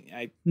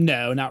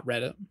 No, not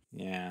Reddit.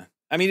 Yeah.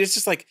 I mean, it's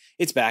just like,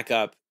 it's back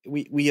up.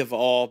 We have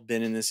all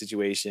been in this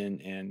situation,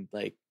 and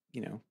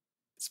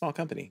small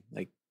company,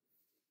 like,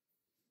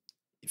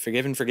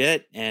 forgive and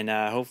forget, and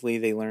hopefully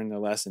they learn their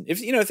lesson.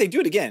 If they do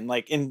it again,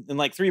 like in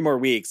like 3 more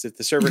weeks, if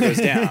the server goes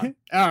down,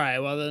 all right,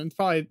 well then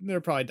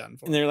they're probably done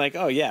for. And they're like,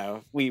 oh yeah,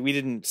 we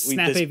didn't.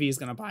 Snap AV is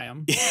gonna buy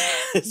them.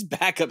 This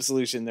backup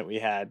solution that we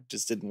had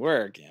just didn't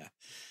work. Yeah,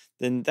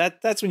 then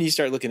that's when you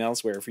start looking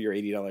elsewhere for your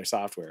 $80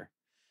 software.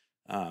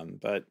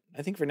 But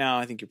I think for now,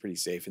 I think you're pretty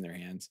safe in their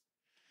hands.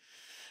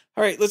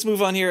 All right, let's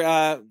move on here.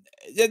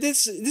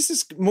 This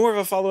is more of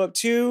a follow up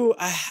too.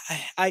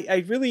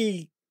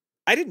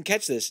 I didn't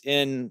catch this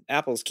in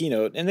Apple's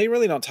keynote, and they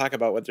really don't talk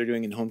about what they're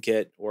doing in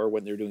HomeKit or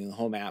what they're doing in the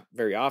Home app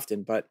very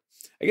often. But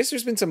I guess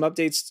there's been some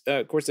updates.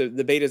 Of course, the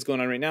beta is going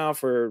on right now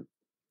for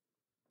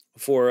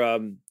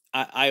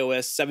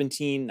iOS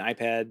 17,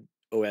 iPad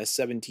OS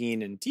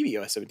 17, and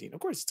tvOS 17. Of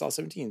course, it's all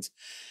 17s.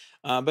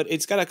 But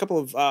it's got a couple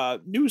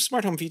of new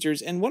smart home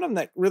features, and one of them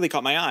that really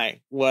caught my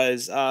eye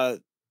was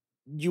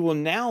you will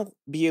now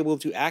be able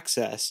to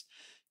access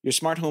your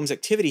smart home's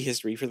activity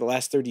history for the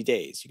last 30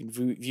 days. You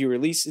can view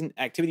release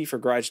activity for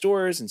garage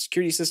doors and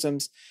security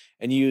systems,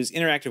 and use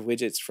interactive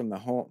widgets from the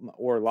home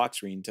or lock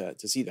screen to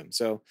see them.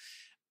 So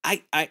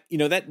I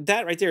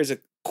that right there is a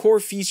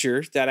core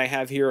feature that I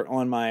have here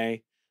on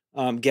my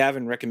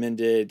Gavin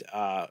recommended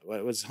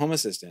what was Home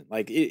Assistant.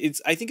 Like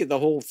I think the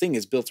whole thing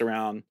is built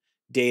around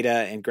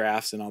data and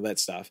graphs and all that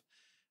stuff.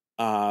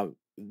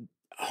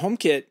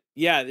 HomeKit,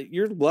 yeah,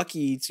 you're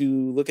lucky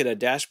to look at a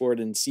dashboard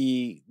and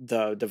see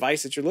the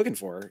device that you're looking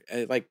for,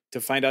 like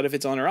to find out if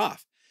it's on or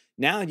off.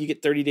 Now you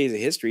get 30 days of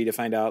history to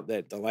find out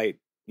that the light,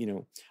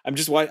 I'm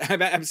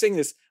saying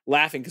this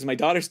laughing because my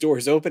daughter's door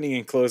is opening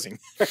and closing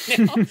right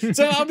now.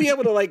 So I'll be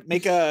able to like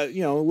make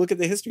look at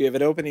the history of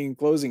it opening and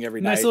closing every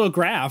night. Nice little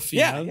graph.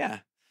 Yeah.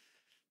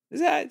 Is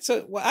that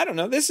so? Well, I don't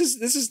know. This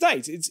is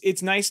nice.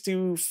 It's nice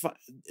to.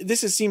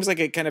 Seems like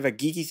a kind of a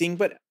geeky thing,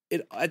 but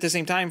at the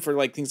same time, for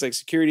like things like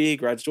security,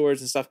 garage doors,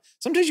 and stuff.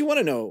 Sometimes you want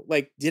to know,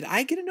 like, did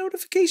I get a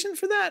notification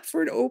for that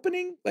for an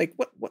opening? Like,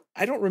 what?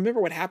 I don't remember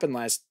what happened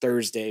last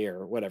Thursday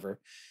or whatever.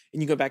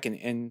 And you go back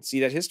and see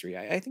that history.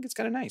 I think it's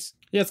kind of nice.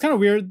 Yeah, it's kind of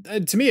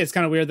weird to me. It's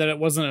kind of weird that it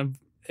wasn't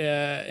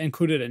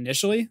included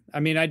initially. I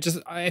mean,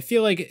 I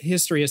feel like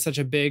history is such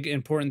a big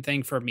important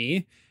thing for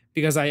me,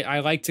 because I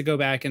like to go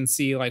back and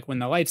see like when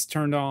the lights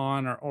turned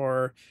on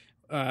or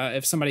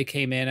if somebody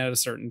came in at a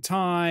certain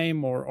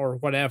time or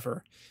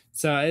whatever.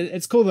 So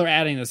it's cool they're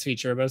adding this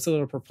feature, but it's a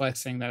little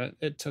perplexing that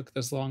it took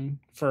this long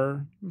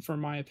for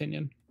my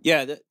opinion.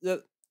 Yeah,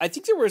 I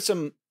think there were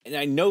some, and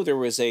I know there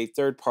was a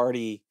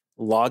third-party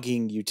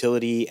logging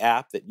utility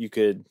app that you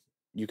could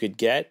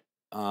get,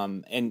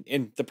 and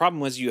the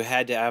problem was you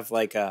had to have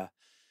a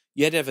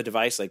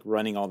device like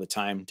running all the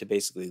time to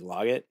basically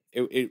log it.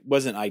 It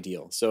wasn't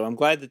ideal. So I'm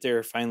glad that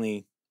they're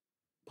finally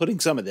putting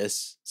some of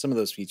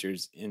those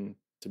features in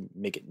to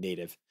make it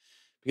native,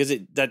 because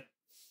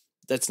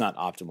that's not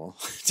optimal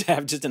to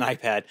have just an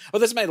iPad. Oh,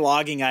 that's my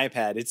logging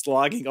iPad. It's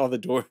logging all the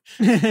door.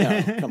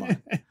 No, come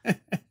on.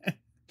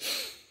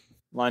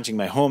 Launching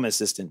my Home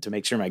Assistant to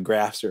make sure my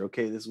graphs are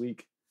okay this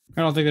week.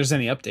 I don't think there's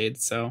any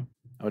updates, so.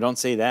 Oh, don't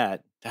say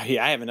that.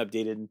 Yeah, I haven't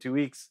updated in 2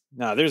 weeks.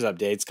 No, there's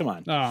updates. Come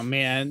on. Oh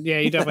man, yeah,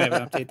 you definitely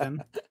have an update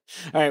then.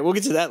 All right, we'll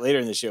get to that later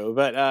in the show.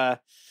 But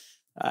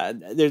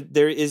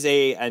there is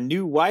a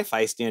new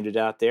Wi-Fi standard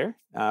out there.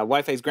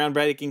 Wi-Fi's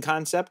groundbreaking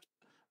concept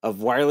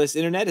of wireless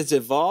internet has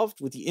evolved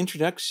with the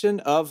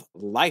introduction of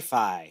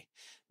Li-Fi,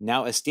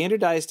 now a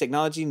standardized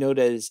technology known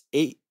as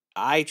IEEE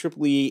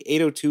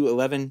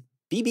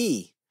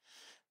 802.11bb.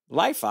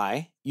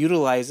 Li-Fi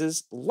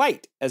utilizes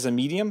light as a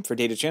medium for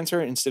data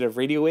transfer instead of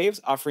radio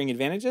waves, offering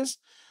advantages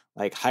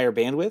like higher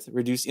bandwidth,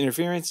 reduced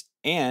interference,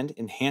 and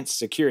enhanced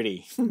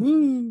security.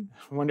 I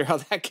wonder how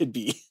that could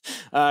be.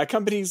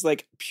 Companies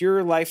like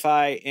Pure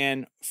Li-Fi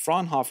and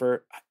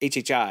Fraunhofer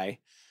HHI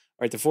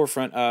are at the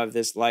forefront of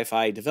this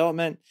Li-Fi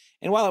development.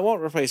 And while it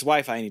won't replace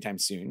Wi-Fi anytime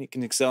soon, it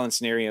can excel in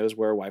scenarios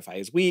where Wi-Fi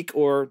is weak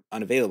or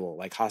unavailable,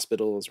 like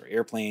hospitals or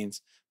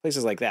airplanes,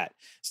 places like that.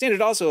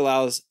 Standard also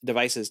allows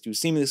devices to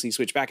seamlessly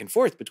switch back and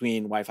forth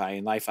between Wi-Fi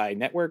and Li-Fi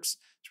networks.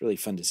 It's really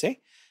fun to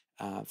say,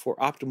 for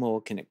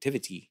optimal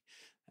connectivity.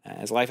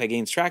 As Li-Fi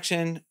gains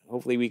traction,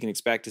 hopefully we can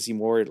expect to see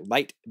more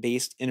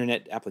light-based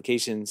internet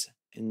applications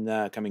in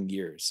the coming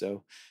years.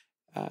 So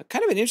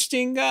kind of an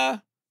interesting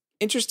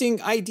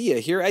idea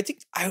here. I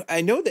think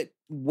I know that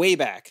way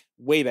back,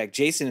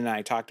 Jason and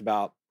I talked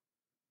about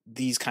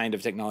these kind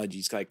of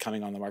technologies like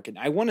coming on the market.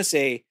 I want to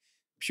say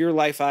Pure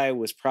Li-Fi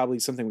was probably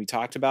something we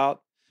talked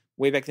about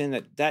way back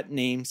then. That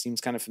name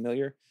seems kind of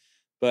familiar,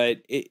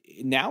 but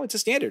now it's a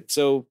standard.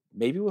 So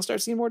maybe we'll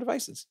start seeing more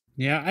devices.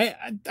 Yeah,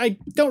 I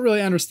don't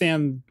really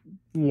understand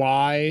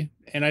why,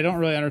 and I don't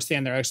really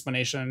understand their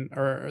explanation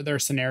or their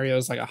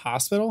scenarios like a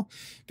hospital,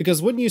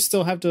 because wouldn't you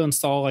still have to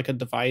install like a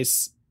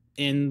device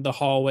in the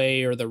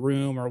hallway or the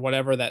room or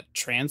whatever that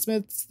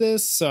transmits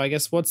this? So I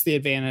guess what's the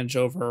advantage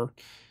over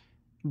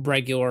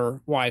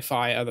regular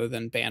Wi-Fi other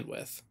than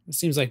bandwidth? It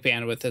seems like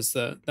bandwidth is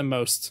the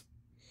most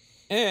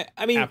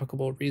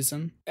applicable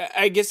reason.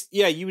 I guess,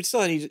 yeah, you would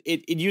still need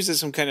it. It uses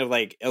some kind of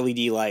like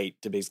LED light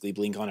to basically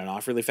blink on and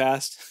off really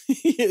fast.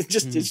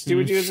 just do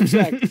what you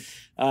expect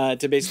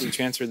to basically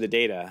transfer the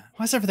data.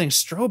 Why is everything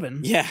strobing?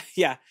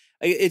 Yeah.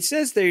 It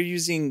says they're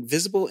using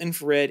visible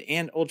infrared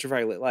and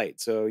ultraviolet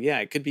light. So yeah,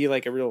 it could be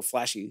like a real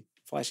flashy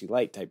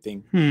light type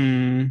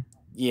thing.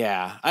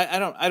 Yeah, I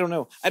don't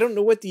know. I don't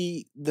know what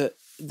the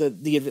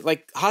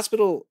like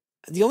hospital.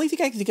 The only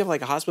thing I can think of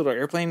like a hospital or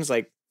airplane is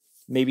like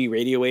maybe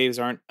radio waves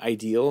aren't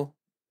ideal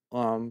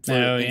in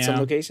some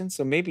locations.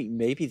 So maybe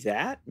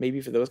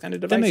for those kind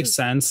of devices. That makes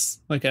sense.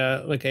 Like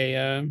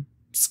a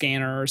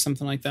scanner or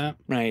something like that.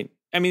 Right.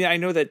 I mean, I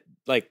know that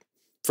like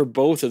for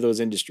both of those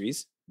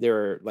industries, there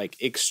are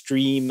like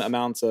extreme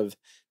amounts of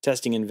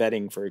testing and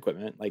vetting for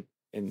equipment, like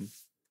in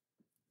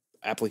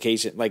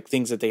application, like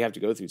things that they have to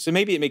go through. So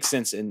maybe it makes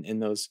sense in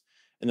those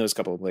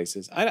couple of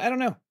places. I don't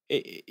know.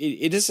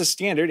 It is a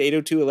standard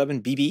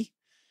 802.11bb.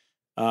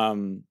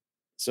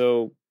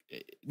 So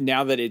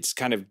now that it's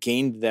kind of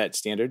gained that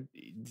standard,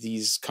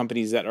 these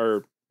companies that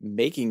are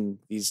making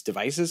these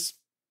devices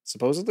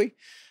supposedly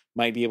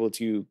might be able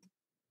to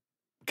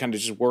kind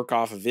of just work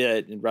off of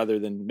it, and rather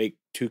than make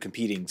two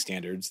competing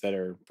standards that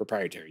are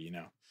proprietary,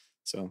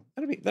 So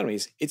that'll be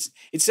easy.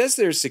 It says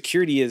the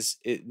security is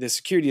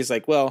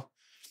like, well,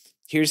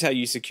 here's how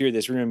you secure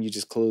this room. You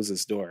just close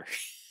this door,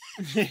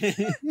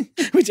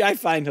 which I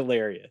find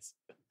hilarious.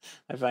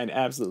 I find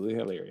absolutely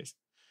hilarious.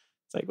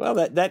 It's like, well,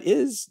 that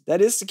is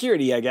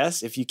security, I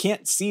guess. If you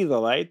can't see the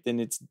light,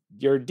 then it's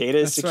your data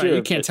is secure. Right.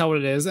 You can't tell what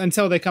it is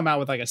until they come out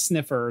with like a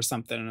sniffer or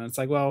something, and it's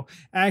like, well,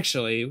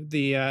 actually,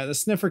 the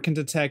sniffer can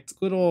detect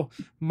little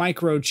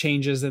micro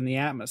changes in the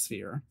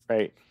atmosphere.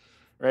 Right.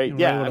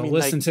 Yeah, I mean,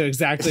 listen to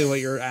exactly what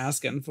you're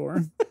asking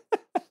for.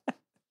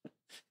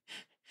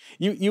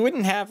 You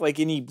wouldn't have like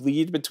any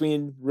bleed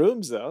between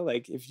rooms though.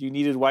 Like if you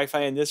needed Wi-Fi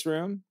in this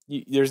room,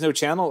 there's no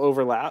channel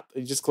overlap.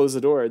 You just close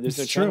the door. There's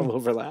no channel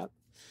overlap.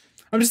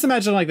 I'm just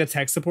imagining like the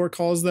tech support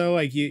calls though.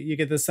 Like you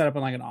get this set up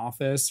in like an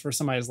office for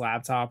somebody's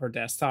laptop or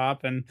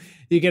desktop, and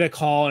you get a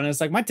call and it's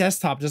like, my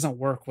desktop doesn't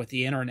work with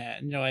the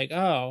internet. And you're like,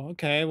 oh,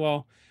 okay,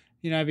 well,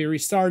 have you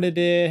restarted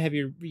it? Have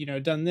you,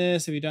 done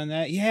this? Have you done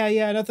that?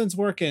 Yeah, nothing's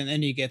working.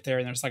 And you get there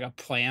and there's like a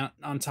plant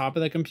on top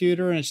of the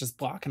computer and it's just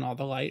blocking all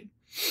the light.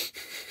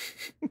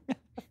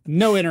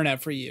 No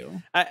internet for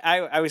you.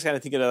 I was kind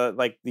of thinking of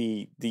like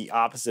the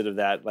opposite of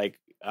that.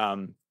 Like,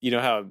 you know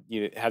how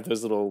you have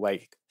those little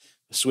like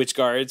switch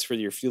guards for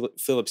your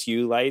Philips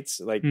Hue lights.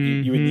 Like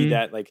you would need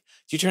that. Like,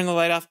 do you turn the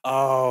light off?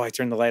 Oh, I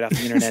turned the light off.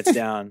 The internet's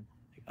down.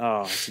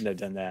 Oh, I shouldn't have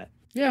done that.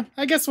 Yeah,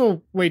 I guess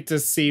we'll wait to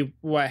see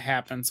what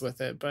happens with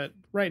it. But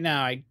right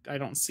now, I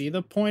don't see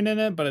the point in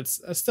it. But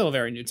it's still a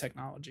very new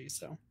technology,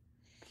 so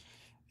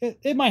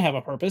it might have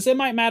a purpose. It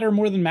might matter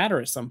more than matter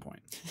at some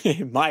point.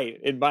 It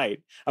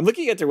might. I'm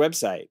looking at their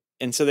website,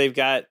 and so they've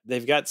got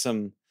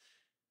some.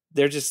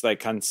 They're just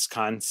like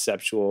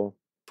conceptual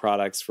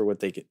products for what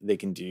they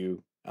can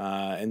do.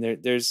 And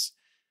there's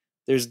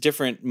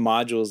different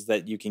modules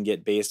that you can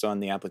get based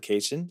on the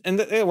application. And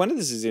one of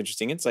this is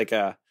interesting. It's like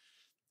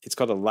it's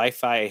called a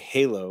Li-Fi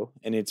Halo,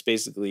 and it's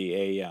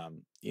basically a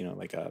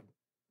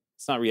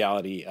it's not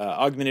reality,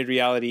 augmented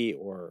reality,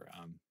 or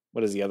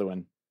what is the other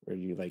one? where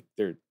you like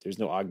there's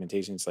no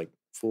augmentation. It's like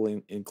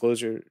full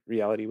enclosure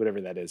reality,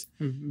 whatever that is.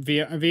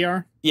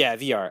 VR. Yeah,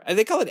 VR.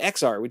 They call it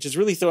XR, which is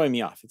really throwing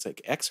me off. It's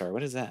like XR.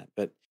 What is that?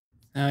 But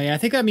yeah, I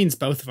think that means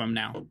both of them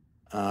now.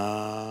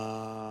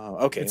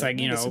 Okay. It's like,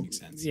 makes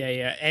sense.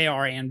 Yeah,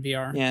 AR and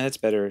VR. Yeah, that's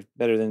better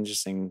than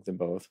just saying them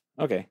both.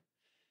 Okay.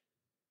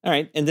 All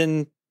right, and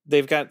then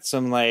they've got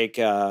some like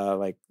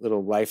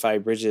little Wi-Fi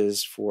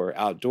bridges for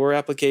outdoor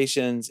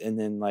applications, and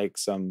then like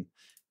some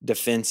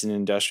defense and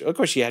industrial. Of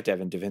course, you have to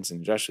have a defense and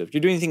industrial. If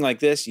you're doing anything like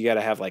this, you got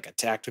to have like a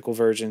tactical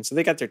version. So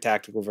they got their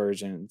tactical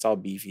version. It's all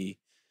beefy.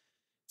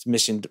 It's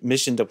mission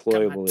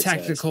deployable.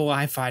 Tactical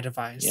Wi-Fi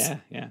device.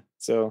 Yeah.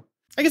 So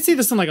I could see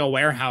this in like a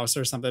warehouse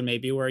or something,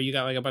 maybe, where you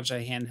got like a bunch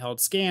of handheld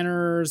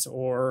scanners,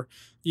 or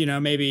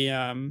maybe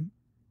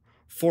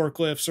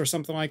forklifts or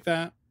something like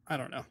that. I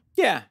don't know.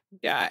 Yeah.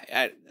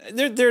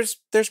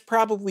 There's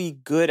probably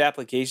good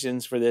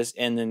applications for this,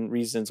 and then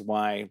reasons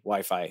why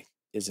Wi-Fi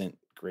isn't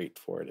great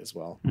for it as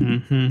well.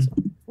 Mm-hmm. So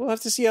we'll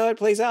have to see how it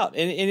plays out,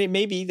 and it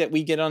may be that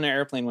we get on an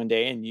airplane one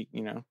day, and you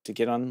know to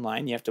get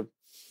online you have to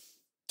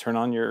turn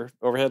on your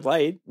overhead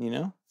light,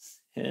 and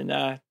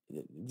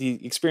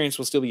the experience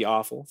will still be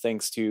awful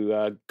thanks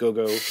to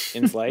GoGo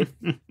in flight.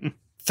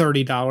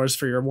 $30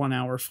 for your 1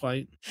 hour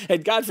flight.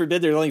 And God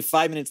forbid there's only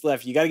 5 minutes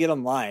left. You got to get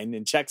online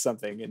and check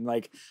something. And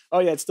like, oh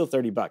yeah, it's still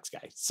 $30,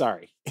 guys.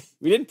 Sorry.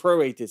 We didn't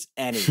prorate this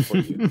any for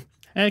you.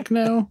 Heck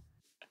no.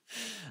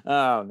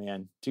 Oh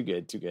man. Too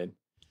good. At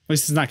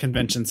least it's not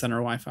convention center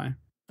Wi-Fi.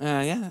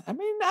 Yeah. I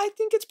mean, I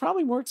think it's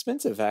probably more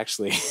expensive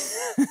actually.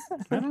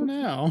 I don't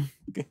know.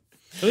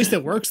 At least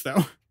it works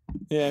though.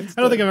 Yeah.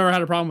 I don't think I've ever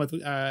had a problem with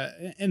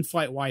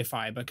in-flight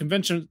Wi-Fi, but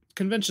convention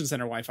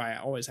center Wi-Fi I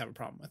always have a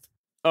problem with.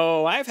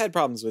 Oh, I've had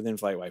problems with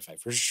in-flight Wi-Fi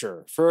for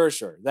sure.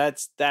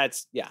 That's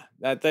yeah.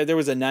 There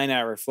was a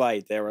 9-hour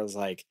flight. There was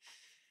like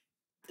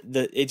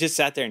it just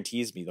sat there and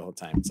teased me the whole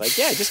time. It's like,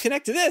 yeah, just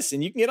connect to this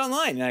and you can get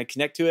online. And I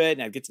connect to it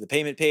and I'd get to the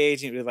payment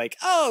page and it would be like,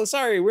 oh,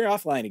 sorry, we're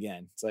offline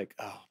again. It's like,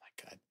 oh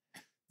my God,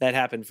 that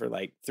happened for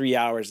like 3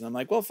 hours. And I'm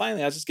like, well,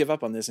 finally, I'll just give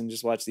up on this and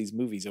just watch these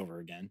movies over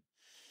again.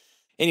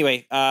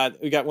 Anyway,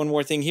 we got one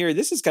more thing here.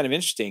 This is kind of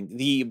interesting.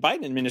 The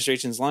Biden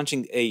administration is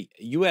launching a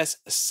U.S.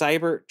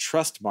 Cyber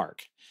Trust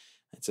Mark.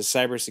 It's a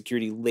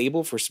cybersecurity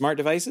label for smart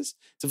devices.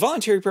 It's a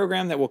voluntary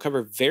program that will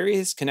cover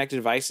various connected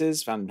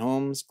devices found in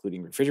homes,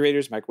 including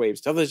refrigerators, microwaves,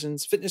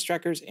 televisions, fitness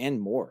trackers,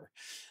 and more.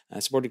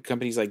 Supported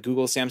companies like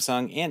Google,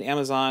 Samsung, and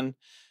Amazon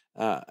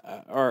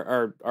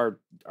are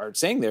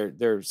saying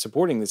they're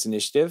supporting this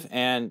initiative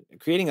and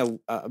creating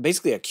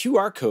basically a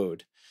QR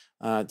code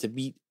to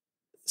meet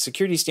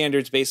security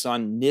standards based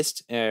on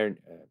NIST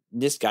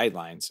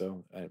guidelines.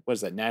 So what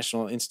is that?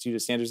 National Institute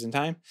of Standards and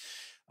Time.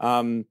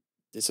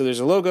 So there's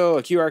a logo,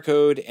 a QR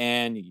code,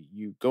 and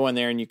you go in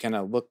there and you kind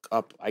of look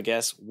up, I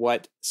guess,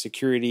 what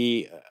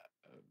security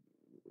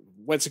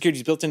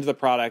is built into the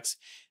products,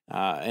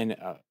 and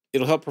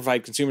it'll help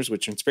provide consumers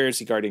with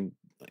transparency regarding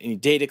any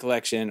data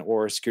collection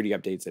or security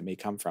updates that may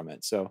come from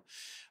it. So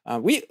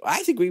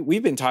I think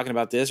we've been talking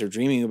about this or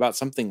dreaming about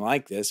something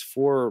like this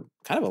for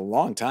kind of a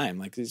long time.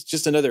 Like it's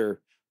just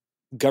another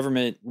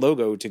government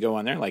logo to go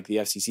on there, like the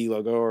FCC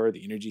logo or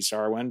the Energy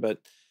Star one. But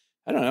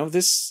I don't know,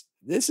 this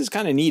is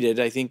kind of needed,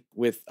 I think,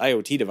 with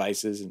IoT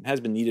devices, and has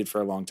been needed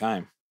for a long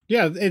time.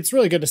 Yeah, it's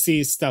really good to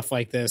see stuff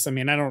like this. I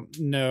mean, I don't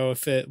know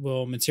if it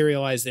will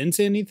materialize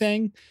into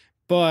anything,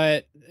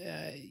 but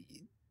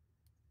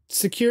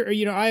secure,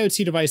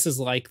 IoT devices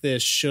like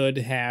this should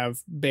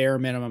have bare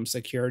minimum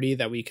security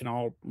that we can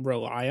all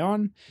rely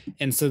on.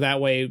 And so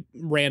that way,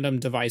 random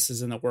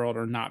devices in the world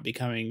are not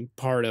becoming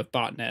part of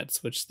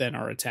botnets, which then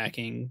are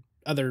attacking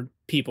other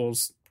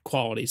people's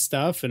quality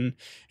stuff and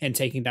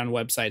taking down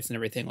websites and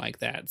everything like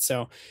that.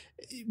 So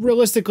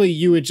realistically,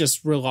 you would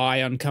just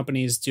rely on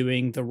companies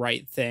doing the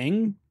right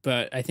thing.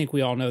 But I think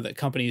we all know that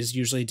companies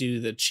usually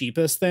do the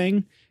cheapest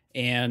thing,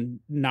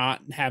 and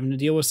not having to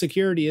deal with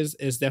security is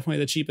definitely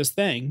the cheapest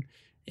thing.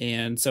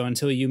 And so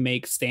until you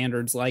make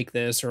standards like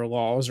this or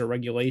laws or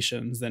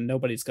regulations, then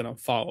nobody's going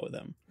to follow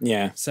them.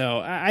 Yeah.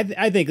 So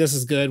I think this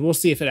is good. We'll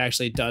see if it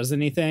actually does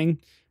anything.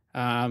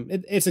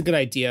 It's a good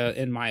idea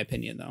in my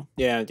opinion, though.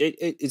 Yeah,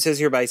 it says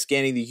here by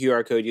scanning the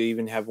QR code, you'll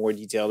even have more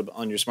detail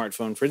on your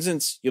smartphone. For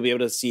instance, you'll be able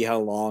to see how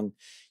long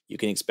you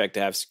can expect to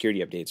have security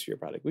updates for your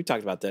product. We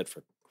talked about that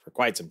for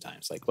quite some time.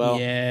 It's like, well,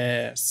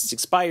 yes, it's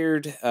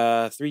expired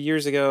 3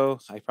 years ago.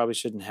 I probably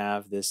shouldn't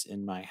have this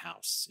in my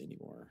house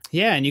anymore.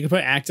 Yeah, and you can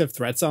put active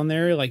threats on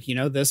there. Like,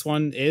 this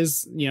one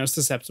is,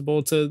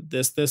 susceptible to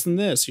this, and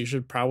this. You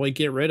should probably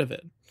get rid of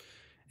it.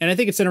 And I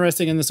think it's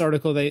interesting in this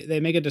article, they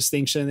make a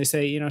distinction. They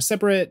say,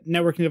 separate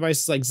networking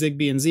devices like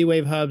Zigbee and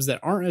Z-Wave hubs that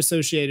aren't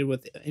associated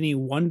with any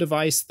one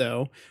device,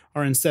 though,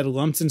 are instead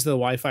lumped into the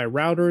Wi-Fi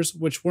routers,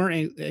 which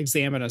weren't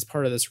examined as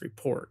part of this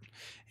report.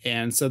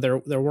 And so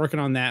they're working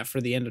on that for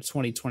the end of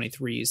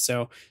 2023.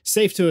 So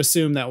safe to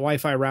assume that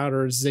Wi-Fi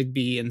routers,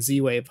 Zigbee, and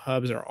Z-Wave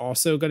hubs are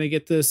also going to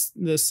get this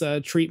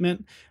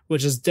treatment,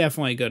 which is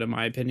definitely good in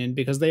my opinion,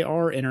 because they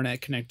are internet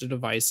connected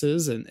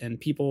devices and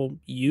people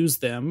use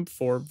them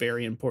for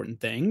very important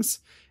things.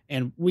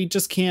 And we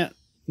just can't,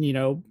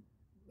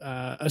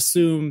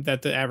 assume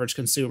that the average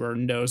consumer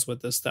knows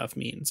what this stuff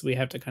means. We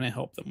have to kind of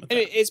help them with that.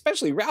 And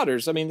especially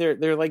routers. I mean,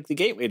 they're like the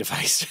gateway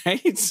device,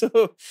 right? So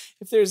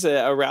if there's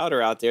a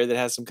router out there that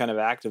has some kind of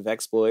active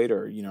exploit,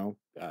 or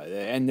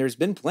and there's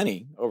been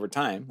plenty over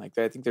time. Like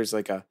I think there's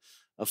like a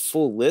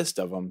full list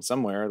of them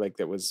somewhere, like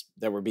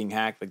that were being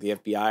hacked. Like the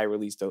FBI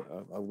released a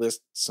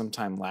list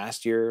sometime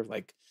last year,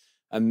 like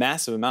a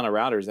massive amount of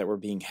routers that were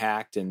being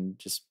hacked and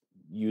just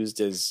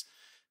used as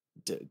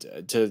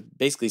to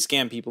basically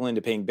scam people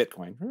into paying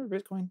Bitcoin. Remember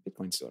Bitcoin?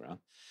 Bitcoin's still around.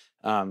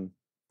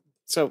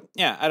 So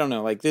yeah, I don't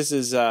know. Like this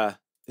is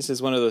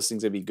one of those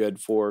things that'd be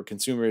good for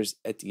consumers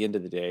at the end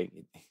of the day.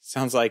 It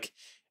sounds like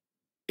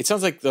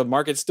the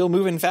market's still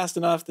moving fast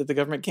enough that the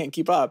government can't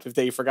keep up if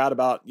they forgot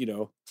about,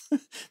 the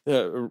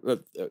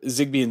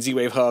Zigbee and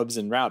Z-Wave hubs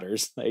and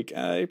routers. Like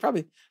they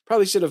probably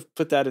should have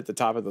put that at the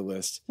top of the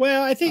list.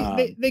 Well, I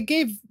think they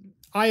gave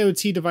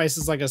IoT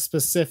devices like a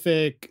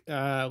specific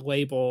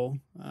label.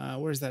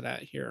 Where's that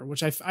at here?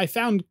 Which I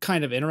found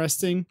kind of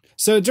interesting.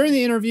 So during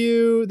the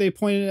interview, they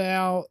pointed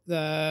out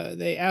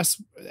they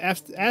asked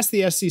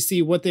the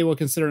FCC what they will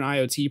consider an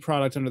IoT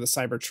product under the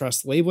Cyber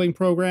Trust labeling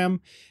program,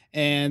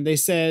 and they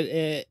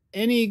said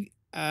any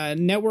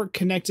network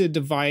connected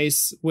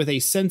device with a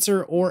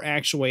sensor or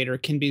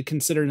actuator can be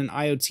considered an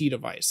IoT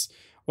device,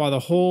 while the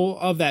whole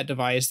of that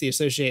device, the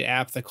associated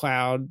app, the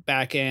cloud,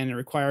 backend, and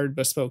required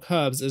bespoke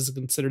hubs is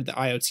considered the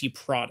IoT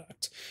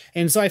product.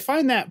 And so I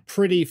find that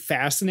pretty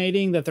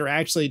fascinating that they're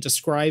actually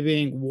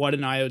describing what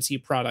an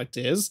IoT product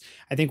is.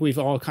 I think we've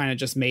all kind of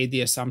just made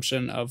the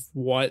assumption of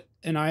what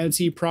an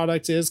IoT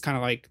product is, kind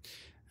of like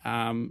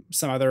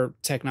some other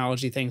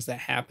technology things that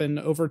happen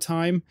over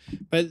time.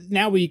 But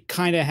now we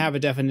kind of have a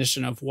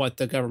definition of what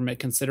the government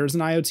considers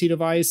an IoT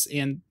device,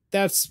 and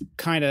that's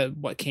kind of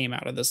what came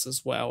out of this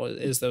as well,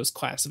 is those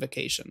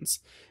classifications.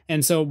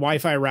 And so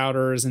Wi-Fi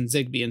routers and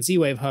Zigbee and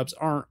Z-Wave hubs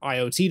aren't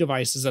IoT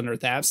devices under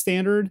that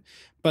standard,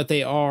 but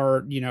they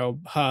are,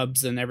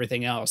 hubs and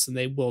everything else, and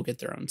they will get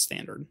their own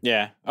standard.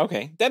 Yeah.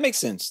 Okay. That makes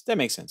sense. So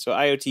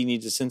IoT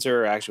needs a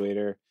sensor or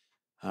actuator.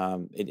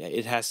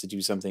 It has to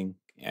do something.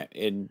 I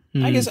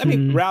guess,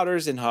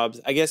 routers and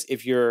hubs, I guess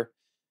they're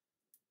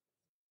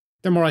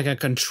more like a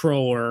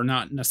controller,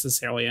 not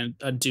necessarily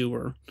a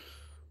doer.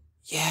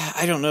 Yeah,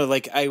 I don't know.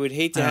 Like, I would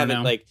hate to have it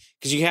like,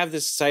 because you have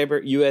this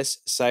US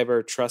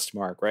Cyber Trust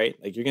mark, right?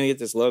 Like, you're going to get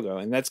this logo,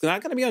 and that's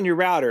not going to be on your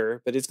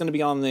router, but it's going to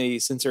be on the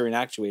sensor and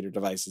actuator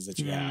devices that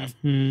you have.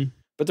 Mm-hmm.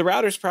 But the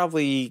router's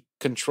probably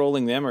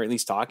controlling them, or at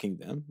least talking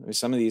to them. I mean,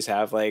 some of these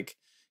have like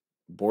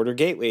border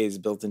gateways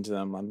built into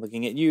them. I'm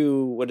looking at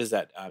you. What is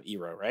that?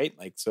 Eero, right?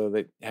 Like, so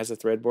that has a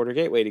thread border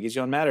gateway to get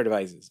you on Matter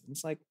devices. And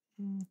it's like,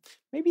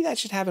 maybe that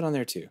should have it on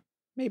there too.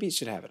 Maybe it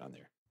should have it on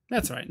there.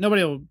 That's right.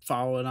 Nobody will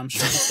follow it, I'm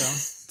sure. So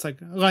it's like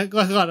a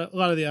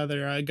lot of the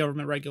other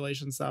government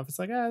regulation stuff. It's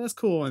like, that's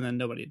cool, and then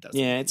nobody does.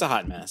 Yeah, it's a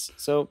hot mess.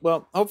 So,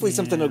 well, hopefully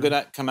something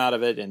will come out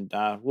of it, and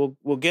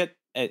we'll get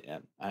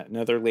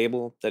another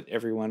label that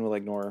everyone will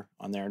ignore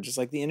on there, just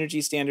like the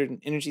Energy Standard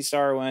and Energy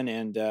Star one,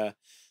 and the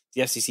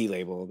FCC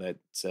label that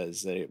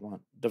says that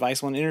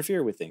device won't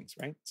interfere with things,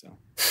 right? So,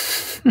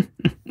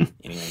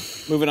 anyway,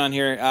 moving on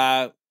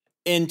here.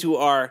 Into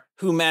our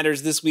Who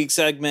Matters This Week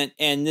segment.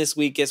 And this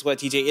week, guess what,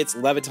 TJ? It's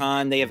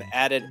Leviton. They have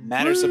added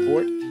Matter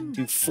support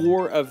to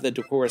 4 of the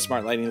Decora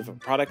smart lighting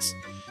products.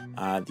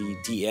 The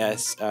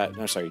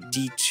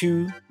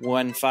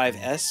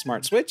D215S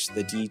smart switch,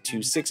 the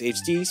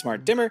D26HD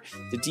smart dimmer,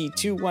 the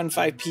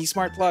D215P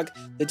smart plug,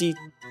 the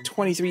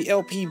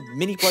D23LP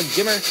mini plug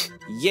dimmer.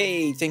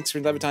 Yay! Thanks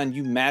for Leviton.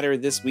 You matter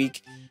this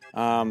week.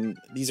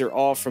 These are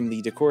all from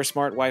the Decora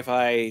Smart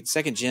Wi-Fi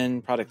 2nd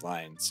Gen product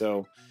line.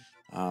 So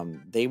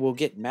they will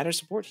get Matter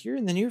support here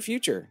in the near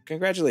future.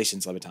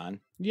 Congratulations,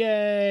 Leviton.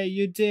 Yay,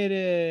 you did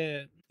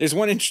it. There's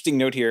one interesting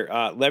note here.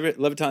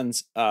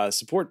 Leviton's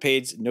support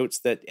page notes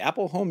that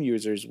Apple Home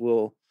users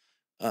who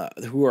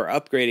are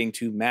upgrading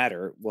to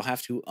Matter will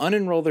have to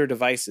unenroll their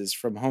devices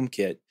from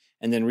HomeKit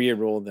and then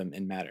re-enroll them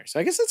in Matter. So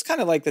I guess that's kind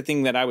of like the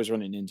thing that I was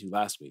running into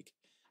last week,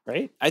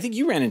 right? I think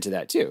you ran into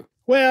that too.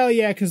 Well,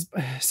 yeah, because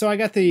I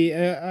got the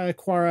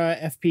Aquara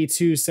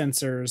FP2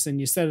 sensors, and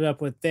you set it up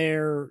with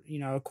their,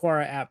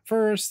 Aquara app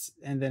first,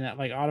 and then it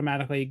like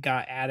automatically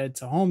got added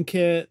to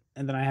HomeKit,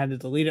 and then I had to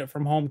delete it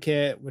from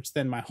HomeKit, which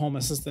then my Home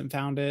Assistant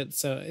found it.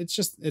 So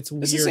it's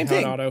weird how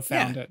it auto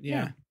found it.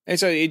 Yeah. And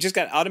so it just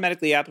got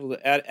automatically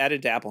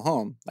added to Apple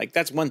Home. Like,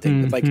 that's one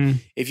thing. But like,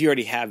 if you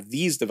already have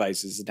these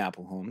devices in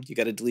Apple Home, you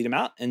got to delete them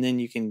out, and then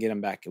you can get them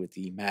back with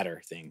the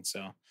Matter thing.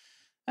 So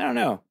I don't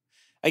know.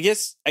 I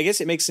guess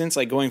it makes sense,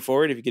 like, going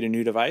forward, if you get a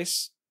new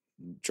device,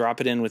 drop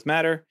it in with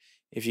Matter.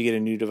 If you get a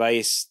new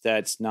device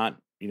that's not,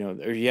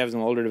 or you have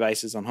some older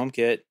devices on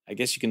HomeKit, I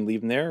guess you can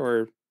leave them there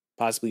or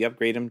possibly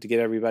upgrade them to get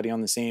everybody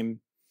on the same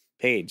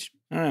page.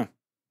 I don't know.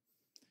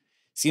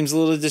 Seems a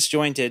little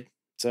disjointed,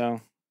 so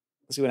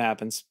let's see what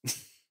happens.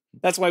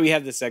 That's why we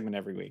have this segment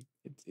every week.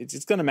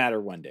 It's going to matter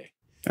one day.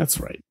 That's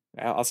right.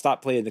 I'll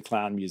stop playing the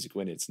clown music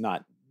when it's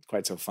not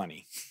quite so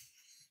funny.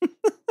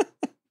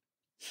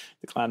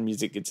 The clown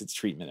music gets its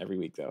treatment every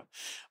week, though.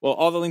 Well,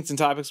 all the links and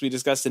topics we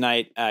discussed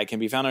tonight can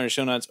be found on our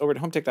show notes over at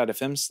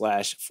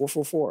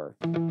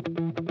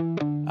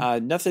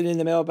HomeTech.fm/444. Nothing in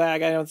the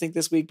mailbag, I don't think,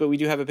 this week, but we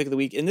do have a pick of the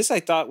week. And this I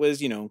thought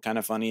was, kind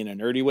of funny in a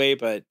nerdy way,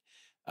 but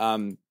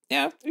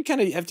yeah, we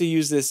kind of have to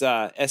use this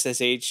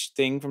SSH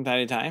thing from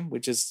time to time,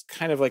 which is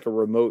kind of like a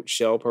remote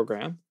shell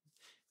program.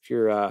 If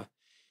you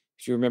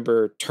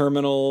remember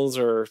terminals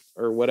or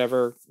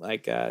whatever,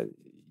 like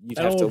you'd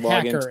have to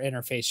log in. Hacker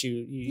interface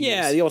you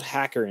yeah, use. the old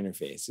hacker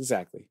interface,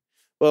 exactly.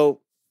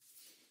 Well,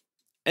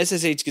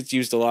 SSH gets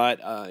used a lot.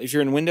 If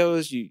you're in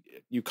Windows, you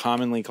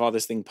commonly call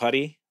this thing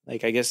PuTTY.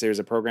 Like, I guess there's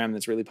a program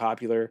that's really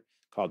popular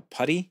called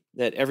PuTTY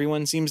that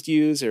everyone seems to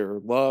use or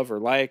love or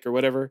like or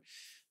whatever.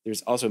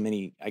 There's also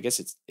many, I guess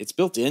it's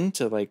built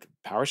into like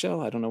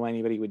PowerShell. I don't know why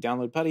anybody would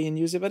download PuTTY and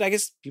use it, but I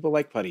guess people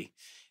like PuTTY.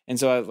 And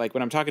so like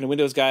when I'm talking to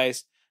Windows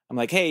guys, I'm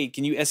like, hey,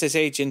 can you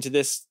SSH into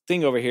this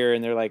thing over here?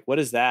 And they're like, what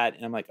is that?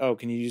 And I'm like, oh,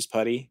 can you use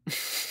PuTTY?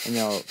 And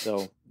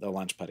they'll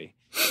launch PuTTY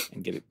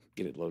and get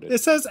it loaded.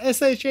 It says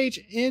SSH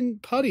in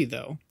PuTTY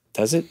though.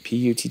 Does it?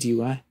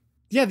 PUTTY?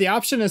 Yeah, the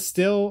option is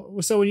still,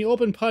 so when you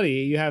open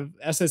PuTTY, you have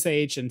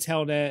SSH and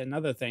Telnet and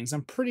other things.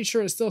 I'm pretty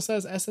sure it still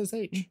says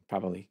SSH.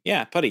 Probably.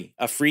 Yeah, PuTTY,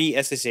 a free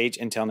SSH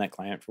and Telnet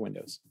client for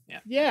Windows. Yeah.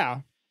 Yeah.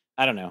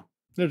 I don't know.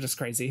 They're just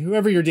crazy.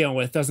 Whoever you're dealing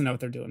with doesn't know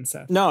what they're doing,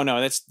 Seth. No,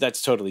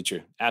 that's totally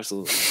true.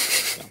 Absolutely.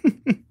 So.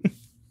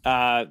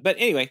 But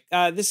anyway,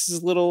 this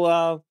is a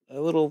little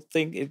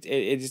thing.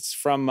 It's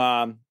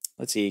from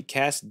let's see,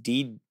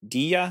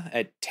 Dia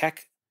at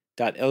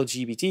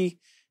tech.lgbt.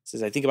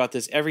 Says, I think about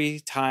this every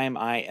time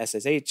I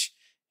SSH,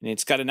 and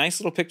it's got a nice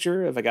little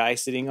picture of a guy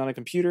sitting on a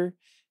computer,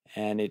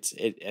 and it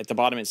at the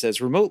bottom it says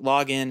remote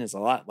login is a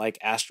lot like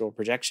astral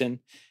projection,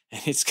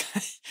 and it's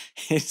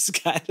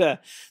got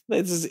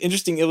this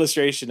interesting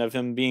illustration of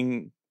him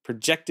being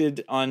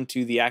projected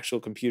onto the actual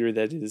computer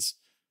that is,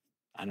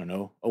 I don't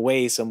know,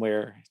 away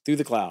somewhere through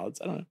the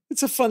clouds. I don't know.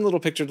 It's a fun little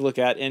picture to look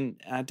at,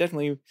 and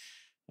definitely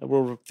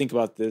will think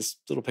about this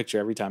little picture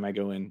every time I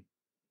go in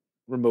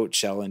remote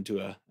shell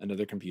into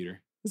another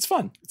computer. It's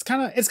fun. It's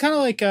kind of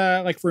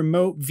like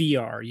remote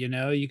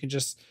VR, you can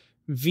just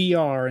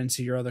VR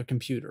into your other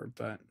computer,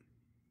 but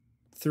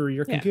through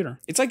your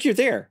computer. It's like you're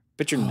there,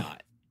 but you're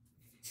not.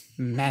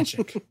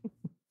 Magic.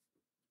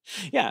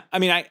 Yeah. I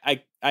mean,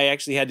 I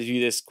actually had to do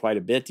this quite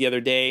a bit the other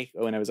day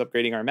when I was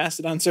upgrading our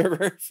Mastodon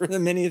server for the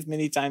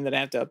many time that I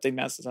have to update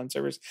Mastodon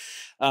servers.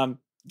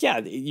 Yeah,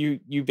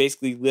 you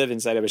basically live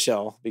inside of a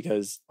shell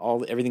because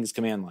everything is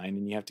command line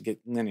and you have to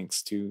get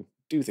Linux to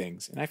do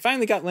things. And I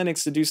finally got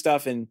Linux to do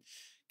stuff and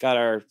got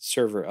our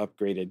server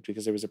upgraded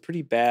because there was a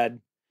pretty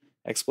bad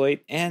exploit.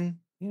 And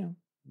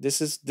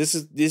this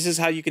is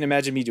how you can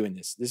imagine me doing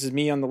this. This is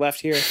me on the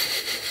left here.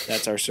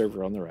 That's our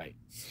server on the right.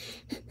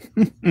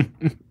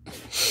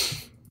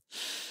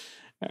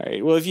 All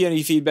right. Well, if you have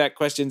any feedback,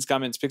 questions,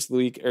 comments, picks of the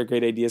week, or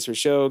great ideas for a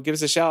show, give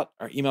us a shout.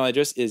 Our email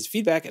address is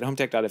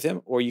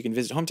feedback@hometech.fm, or you can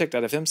visit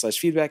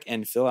hometech.fm/feedback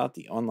and fill out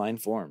the online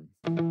form.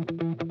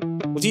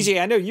 Well,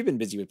 DJ, I know you've been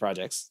busy with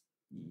projects.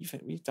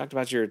 We talked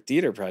about your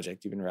theater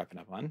project you've been wrapping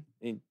up on.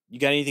 You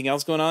got anything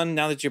else going on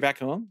now that you're back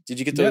home? Did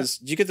you get those?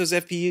 Did you get those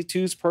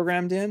FP2s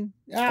programmed in?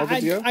 I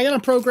got them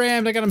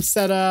programmed. I got them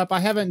set up. I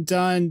haven't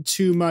done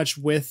too much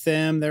with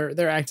them.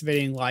 They're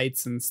activating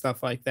lights and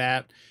stuff like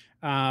that.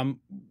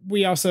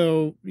 We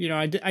also,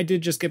 I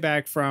did just get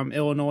back from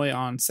Illinois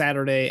on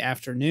Saturday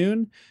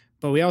afternoon,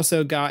 but we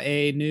also got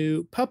a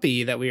new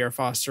puppy that we are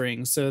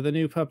fostering. So the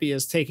new puppy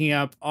is taking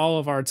up all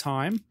of our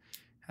time.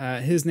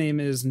 His name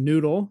is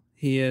Noodle.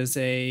 He is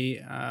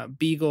a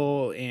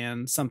beagle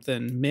and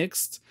something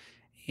mixed,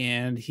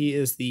 and he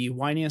is the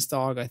whiniest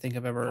dog I think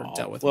I've ever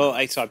dealt with. Well,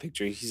 I saw a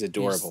picture. He's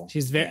adorable.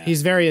 He's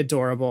very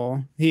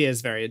adorable. He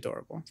is very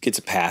adorable. Gets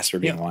a pass for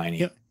being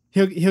whiny.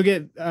 He'll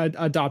get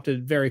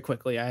adopted very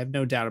quickly. I have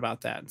no doubt about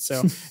that.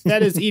 So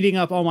that is eating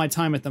up all my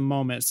time at the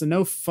moment. So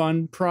no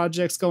fun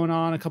projects going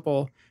on. A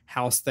couple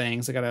house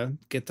things. I gotta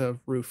get the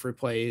roof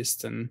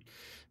replaced and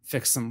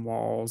fix some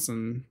walls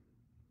and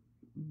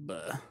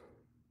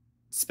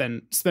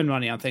spend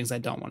money on things I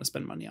don't want to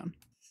spend money on.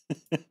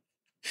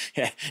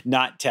 Yeah,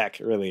 not tech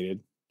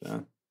related.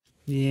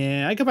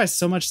 Yeah, I could buy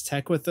so much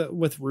tech with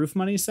roof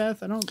money,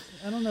 Seth. I don't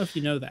know if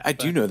you know that. I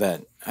do know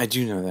that.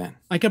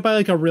 I could buy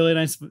like a really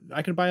nice.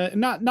 I could buy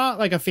not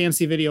like a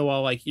fancy video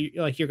wall like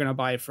you're gonna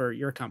buy for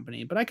your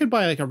company, but I could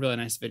buy like a really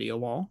nice video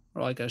wall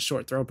or like a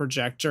short throw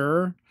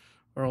projector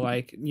or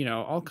like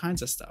all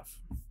kinds of stuff.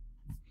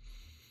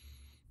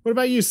 What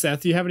about you,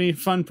 Seth? Do you have any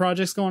fun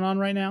projects going on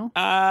right now?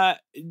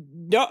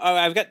 No,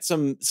 I've got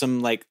some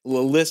like a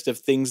list of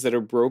things that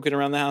are broken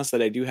around the house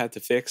that I do have to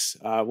fix.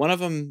 One of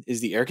them is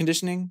the air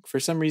conditioning.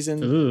 For some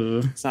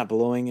reason, it's not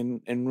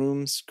blowing in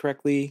rooms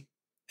correctly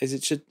as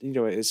it should.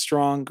 As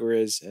strong or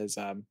as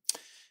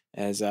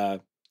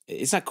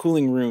it's not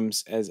cooling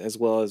rooms as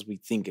well as we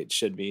think it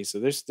should be. So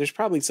there's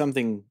probably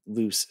something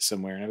loose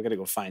somewhere, and I've got to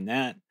go find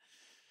that.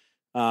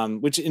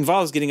 Which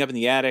involves getting up in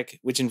the attic,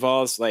 which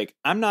involves like,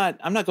 I'm not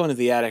going to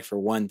the attic for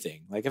one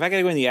thing. Like if I got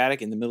to go in the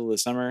attic in the middle of the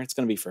summer, it's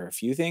going to be for a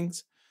few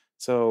things.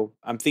 So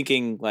I'm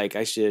thinking like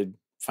I should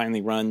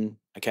finally run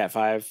a Cat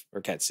 5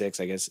 or Cat 6,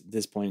 I guess, at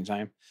this point in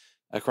time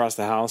across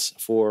the house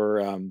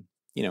for,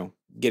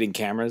 getting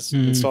cameras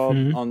installed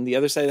on the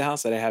other side of the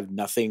house that I have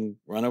nothing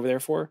run over there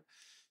for.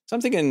 So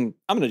I'm thinking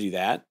I'm going to do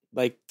that.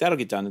 Like that'll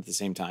get done at the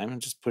same time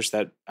and just push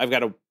that. I've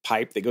got a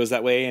pipe that goes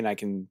that way and I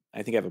think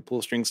I have a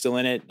pull string still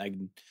in it. I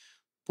can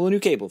pull a new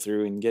cable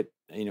through and get,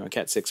 a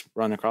Cat 6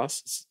 run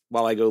across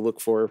while I go look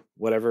for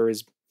whatever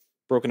is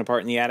broken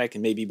apart in the attic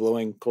and maybe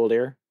blowing cold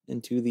air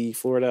into the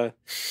Florida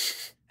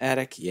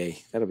attic.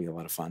 Yay. That'll be a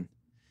lot of fun.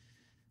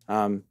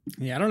 I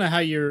don't know how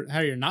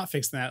you're not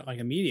fixing that like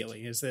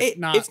immediately. Is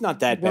it's not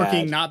that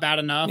working? Bad. Not bad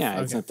enough. Yeah,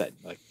 okay. It's not that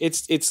like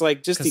it's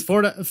like just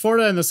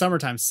Florida in the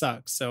summertime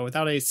sucks. So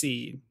without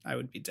AC, I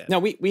would be dead. No,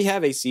 we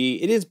have AC.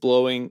 It is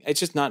blowing.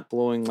 It's just not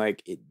blowing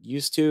like it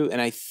used to.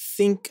 And I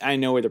think I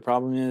know where the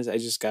problem is. I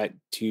just got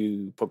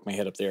to poke my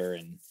head up there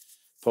and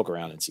poke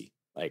around and see.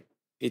 Like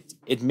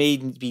it may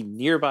be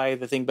nearby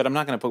the thing, but I'm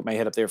not going to poke my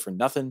head up there for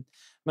nothing. I'm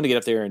going to get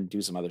up there and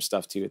do some other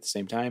stuff too at the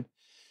same time.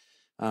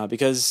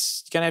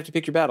 Because you kind of have to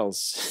pick your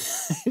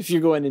battles if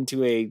you're going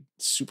into a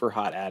super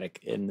hot attic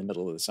in the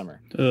middle of the summer.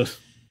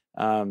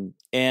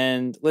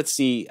 And let's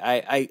see,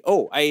 I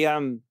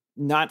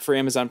not for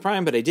Amazon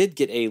Prime, but I did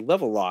get a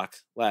level lock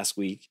last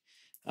week.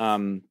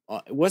 It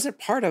wasn't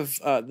part of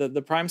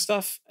the Prime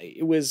stuff.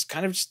 It was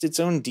kind of just its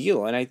own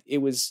deal, and it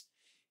was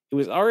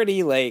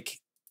already like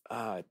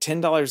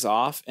 $10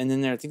 off, and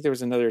then I think there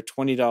was another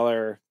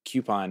 $20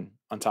 coupon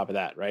on top of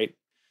that, right?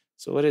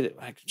 So what did it?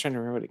 I'm trying to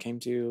remember what it came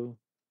to.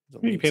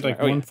 You paid like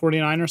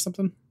 $149 or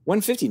something.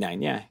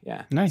 $159,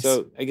 yeah. Nice.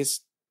 So I guess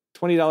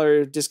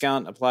 $20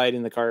 discount applied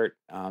in the cart.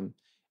 And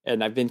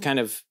I've been kind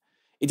of.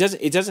 It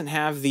doesn't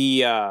have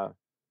the.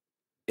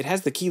 It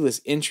has the keyless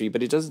entry,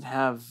 but it doesn't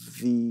have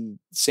the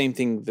same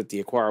thing that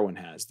the Acquire one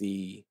has,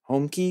 the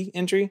home key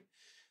entry.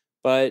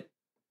 But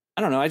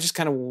I don't know. I just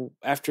kind of,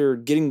 after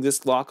getting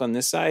this lock on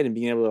this side and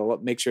being able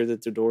to make sure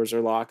that the doors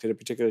are locked at a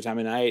particular time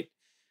of night,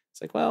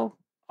 it's like, well,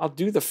 I'll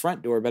do the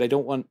front door, but I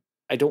don't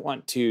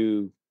want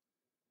to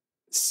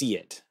see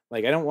it.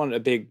 Like I don't want a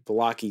big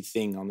blocky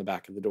thing on the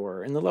back of the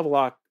door, and the level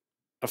lock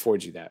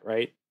affords you that,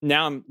 right?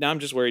 Now I'm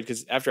just worried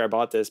because after I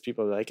bought this,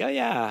 people are like, oh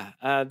yeah,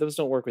 those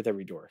don't work with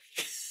every door.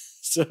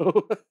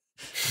 So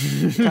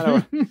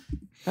kind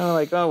of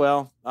like, oh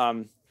well,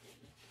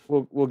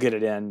 we'll get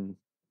it in,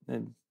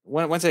 and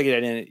once I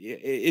get it in,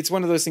 it's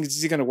one of those things.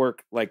 It's going to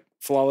work like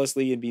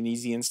flawlessly and be an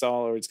easy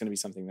install, or it's going to be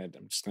something that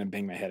I'm just going to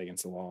bang my head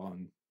against the wall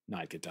and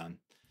not get done.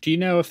 Do you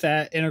know if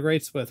that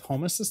integrates with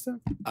Home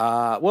Assistant?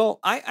 Well,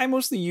 I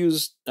mostly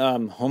use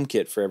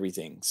HomeKit for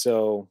everything,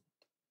 so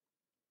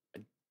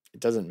it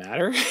doesn't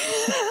matter.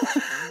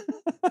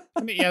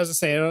 I mean, yeah, as I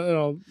say,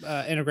 it'll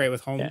integrate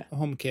with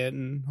HomeKit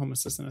and Home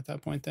Assistant at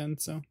that point. Then,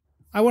 so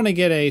I want to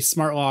get a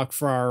smart lock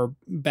for our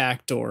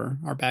back door,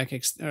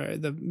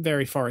 the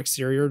very far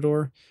exterior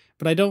door.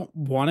 But I don't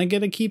want to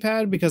get a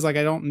keypad because like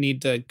I don't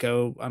need to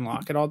go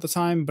unlock it all the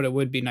time, but it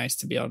would be nice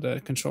to be able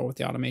to control with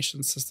the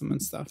automation system and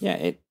stuff.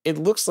 Yeah, it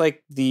looks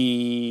like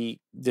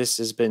this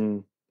has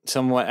been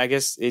somewhat, I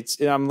guess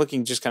I'm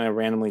looking just kind of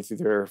randomly through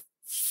their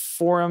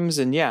forums,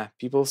 and yeah,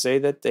 people say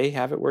that they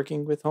have it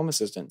working with Home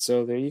Assistant.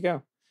 So there you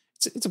go.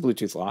 It's a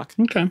Bluetooth lock.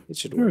 Okay. It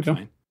should work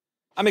fine.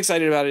 I'm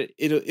excited about it.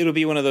 It'll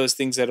be one of those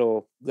things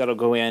that'll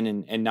go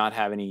in and not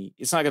have any.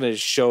 It's not going to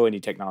show any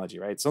technology,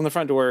 right? So on the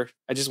front door,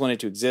 I just want it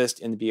to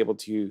exist and to be able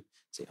to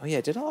say, "Oh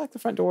yeah, did I lock the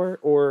front door?"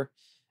 Or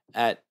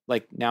at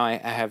like now I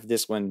have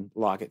this one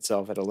lock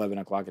itself at 11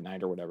 o'clock at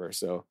night or whatever.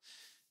 So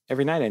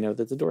every night I know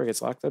that the door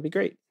gets locked. That'd be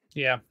great.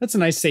 Yeah, that's a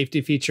nice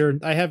safety feature.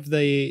 I have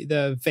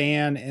the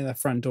van and the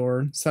front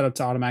door set up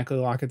to automatically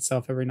lock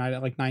itself every night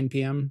at like 9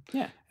 p.m.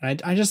 Yeah,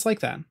 and I just like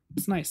that.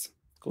 It's nice,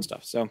 cool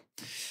stuff. So.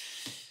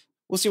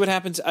 We'll see what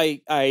happens. I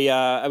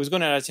was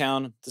going out of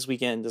town this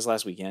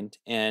last weekend,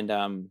 and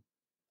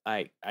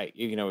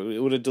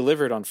it would have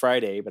delivered on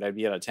Friday, but I'd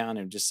be out of town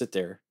and just sit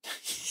there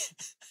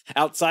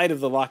outside of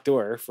the locked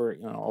door for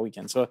all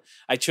weekend. So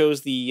I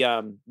chose the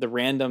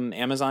random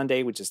Amazon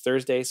day, which is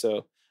Thursday.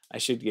 So I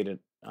should get it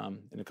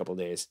in a couple of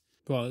days.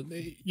 Well,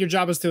 your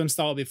job is to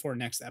install it before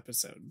next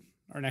episode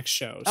or next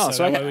show. Oh,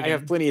 so I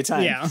have plenty of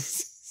time. Yeah.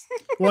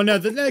 Well, no,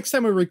 the next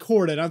time we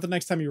record it, not the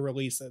next time you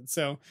release it.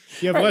 So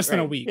you have less than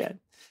a week. Yeah.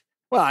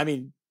 Well, I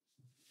mean,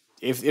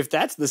 if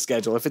that's the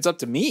schedule, if it's up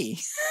to me,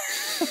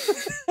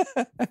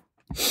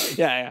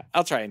 yeah,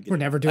 I'll try and get. We're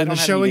never doing the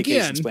show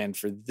again. Planned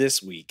for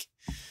this week,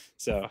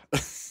 so.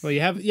 Well, you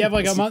have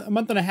like a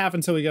month and a half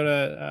until we go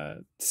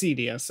to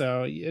Cedia,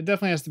 so it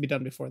definitely has to be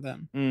done before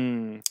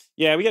then.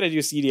 Yeah, we got to do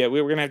Cedia.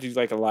 We're gonna have to do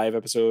like a live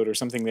episode or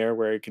something there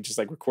where I could just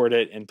like record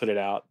it and put it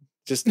out.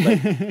 Just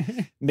like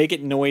make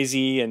it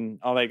noisy and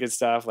all that good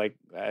stuff. Like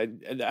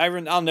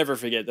I'll never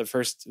forget the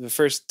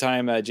first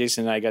time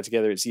Jason and I got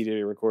together at Cedia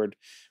to record.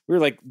 We were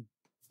like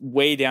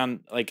way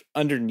down, like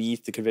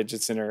underneath the convention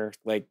center.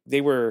 Like they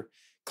were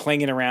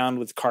clanging around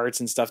with carts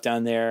and stuff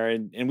down there,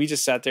 and we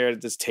just sat there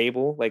at this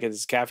table, like at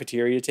this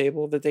cafeteria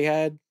table that they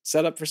had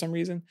set up for some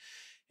reason.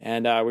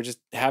 And we're just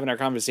having our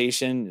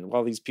conversation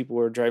while these people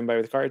were driving by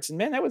with carts. And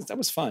man, that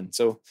was fun.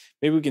 So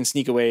maybe we can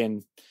sneak away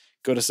and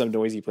go to some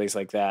noisy place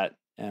like that.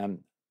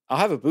 I'll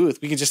have a booth.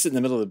 We can just sit in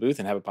the middle of the booth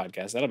and have a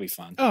podcast. That'll be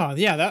fun. Oh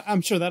yeah,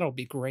 I'm sure that'll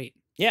be great.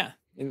 Yeah.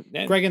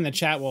 Greg in the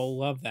chat will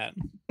love that.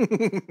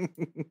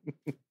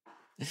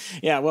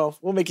 Yeah, well,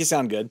 we'll make you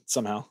sound good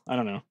somehow. I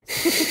don't know.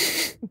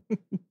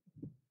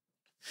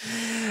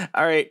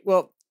 All right.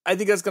 Well, I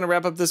think that's going to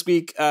wrap up this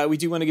week. We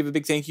do want to give a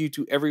big thank you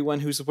to everyone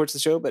who supports the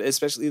show, but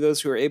especially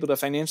those who are able to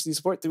financially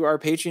support through our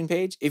Patreon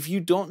page. If you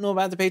don't know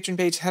about the Patreon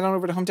page, head on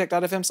over to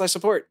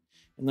HomeTech.fm/support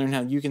and learn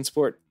how you can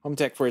support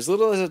HomeTech for as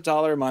little as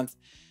 $1 a month.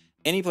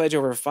 Any pledge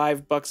over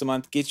 $5 a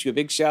month gets you a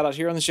big shout out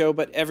here on the show,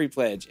 but every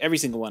pledge, every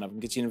single one of them,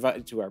 gets you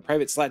invited to our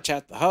private Slack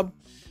chat, The Hub,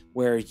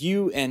 where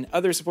you and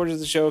other supporters of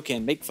the show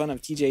can make fun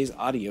of TJ's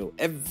audio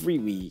every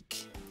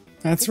week.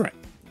 That's right.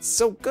 It's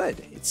so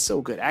good. It's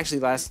so good. Actually,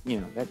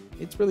 that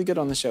it's really good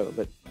on the show,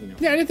 but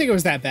Yeah, I didn't think it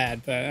was that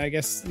bad, but I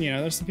guess,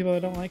 there's some people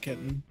that don't like it.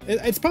 And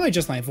it's probably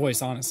just my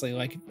voice, honestly.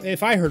 Like,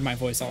 if I heard my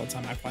voice all the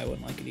time, I probably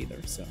wouldn't like it either.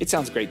 So it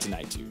sounds great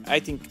tonight, too. I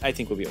think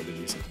we'll be able to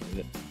do something with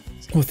it.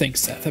 So. Well, thanks,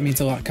 Seth. That means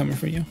a lot coming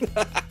from you.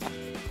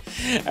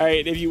 All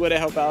right. If you want to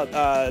help out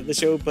the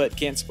show but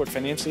can't support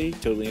financially,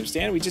 totally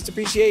understand. We just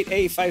appreciate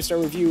a 5-star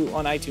review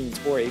on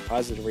iTunes or a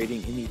positive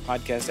rating in the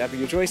podcast app of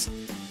your choice.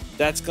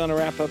 That's going to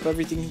wrap up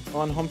everything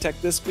on Home Tech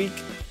this week.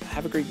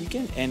 Have a great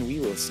weekend, and we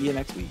will see you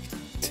next week.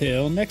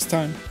 Till next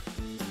time.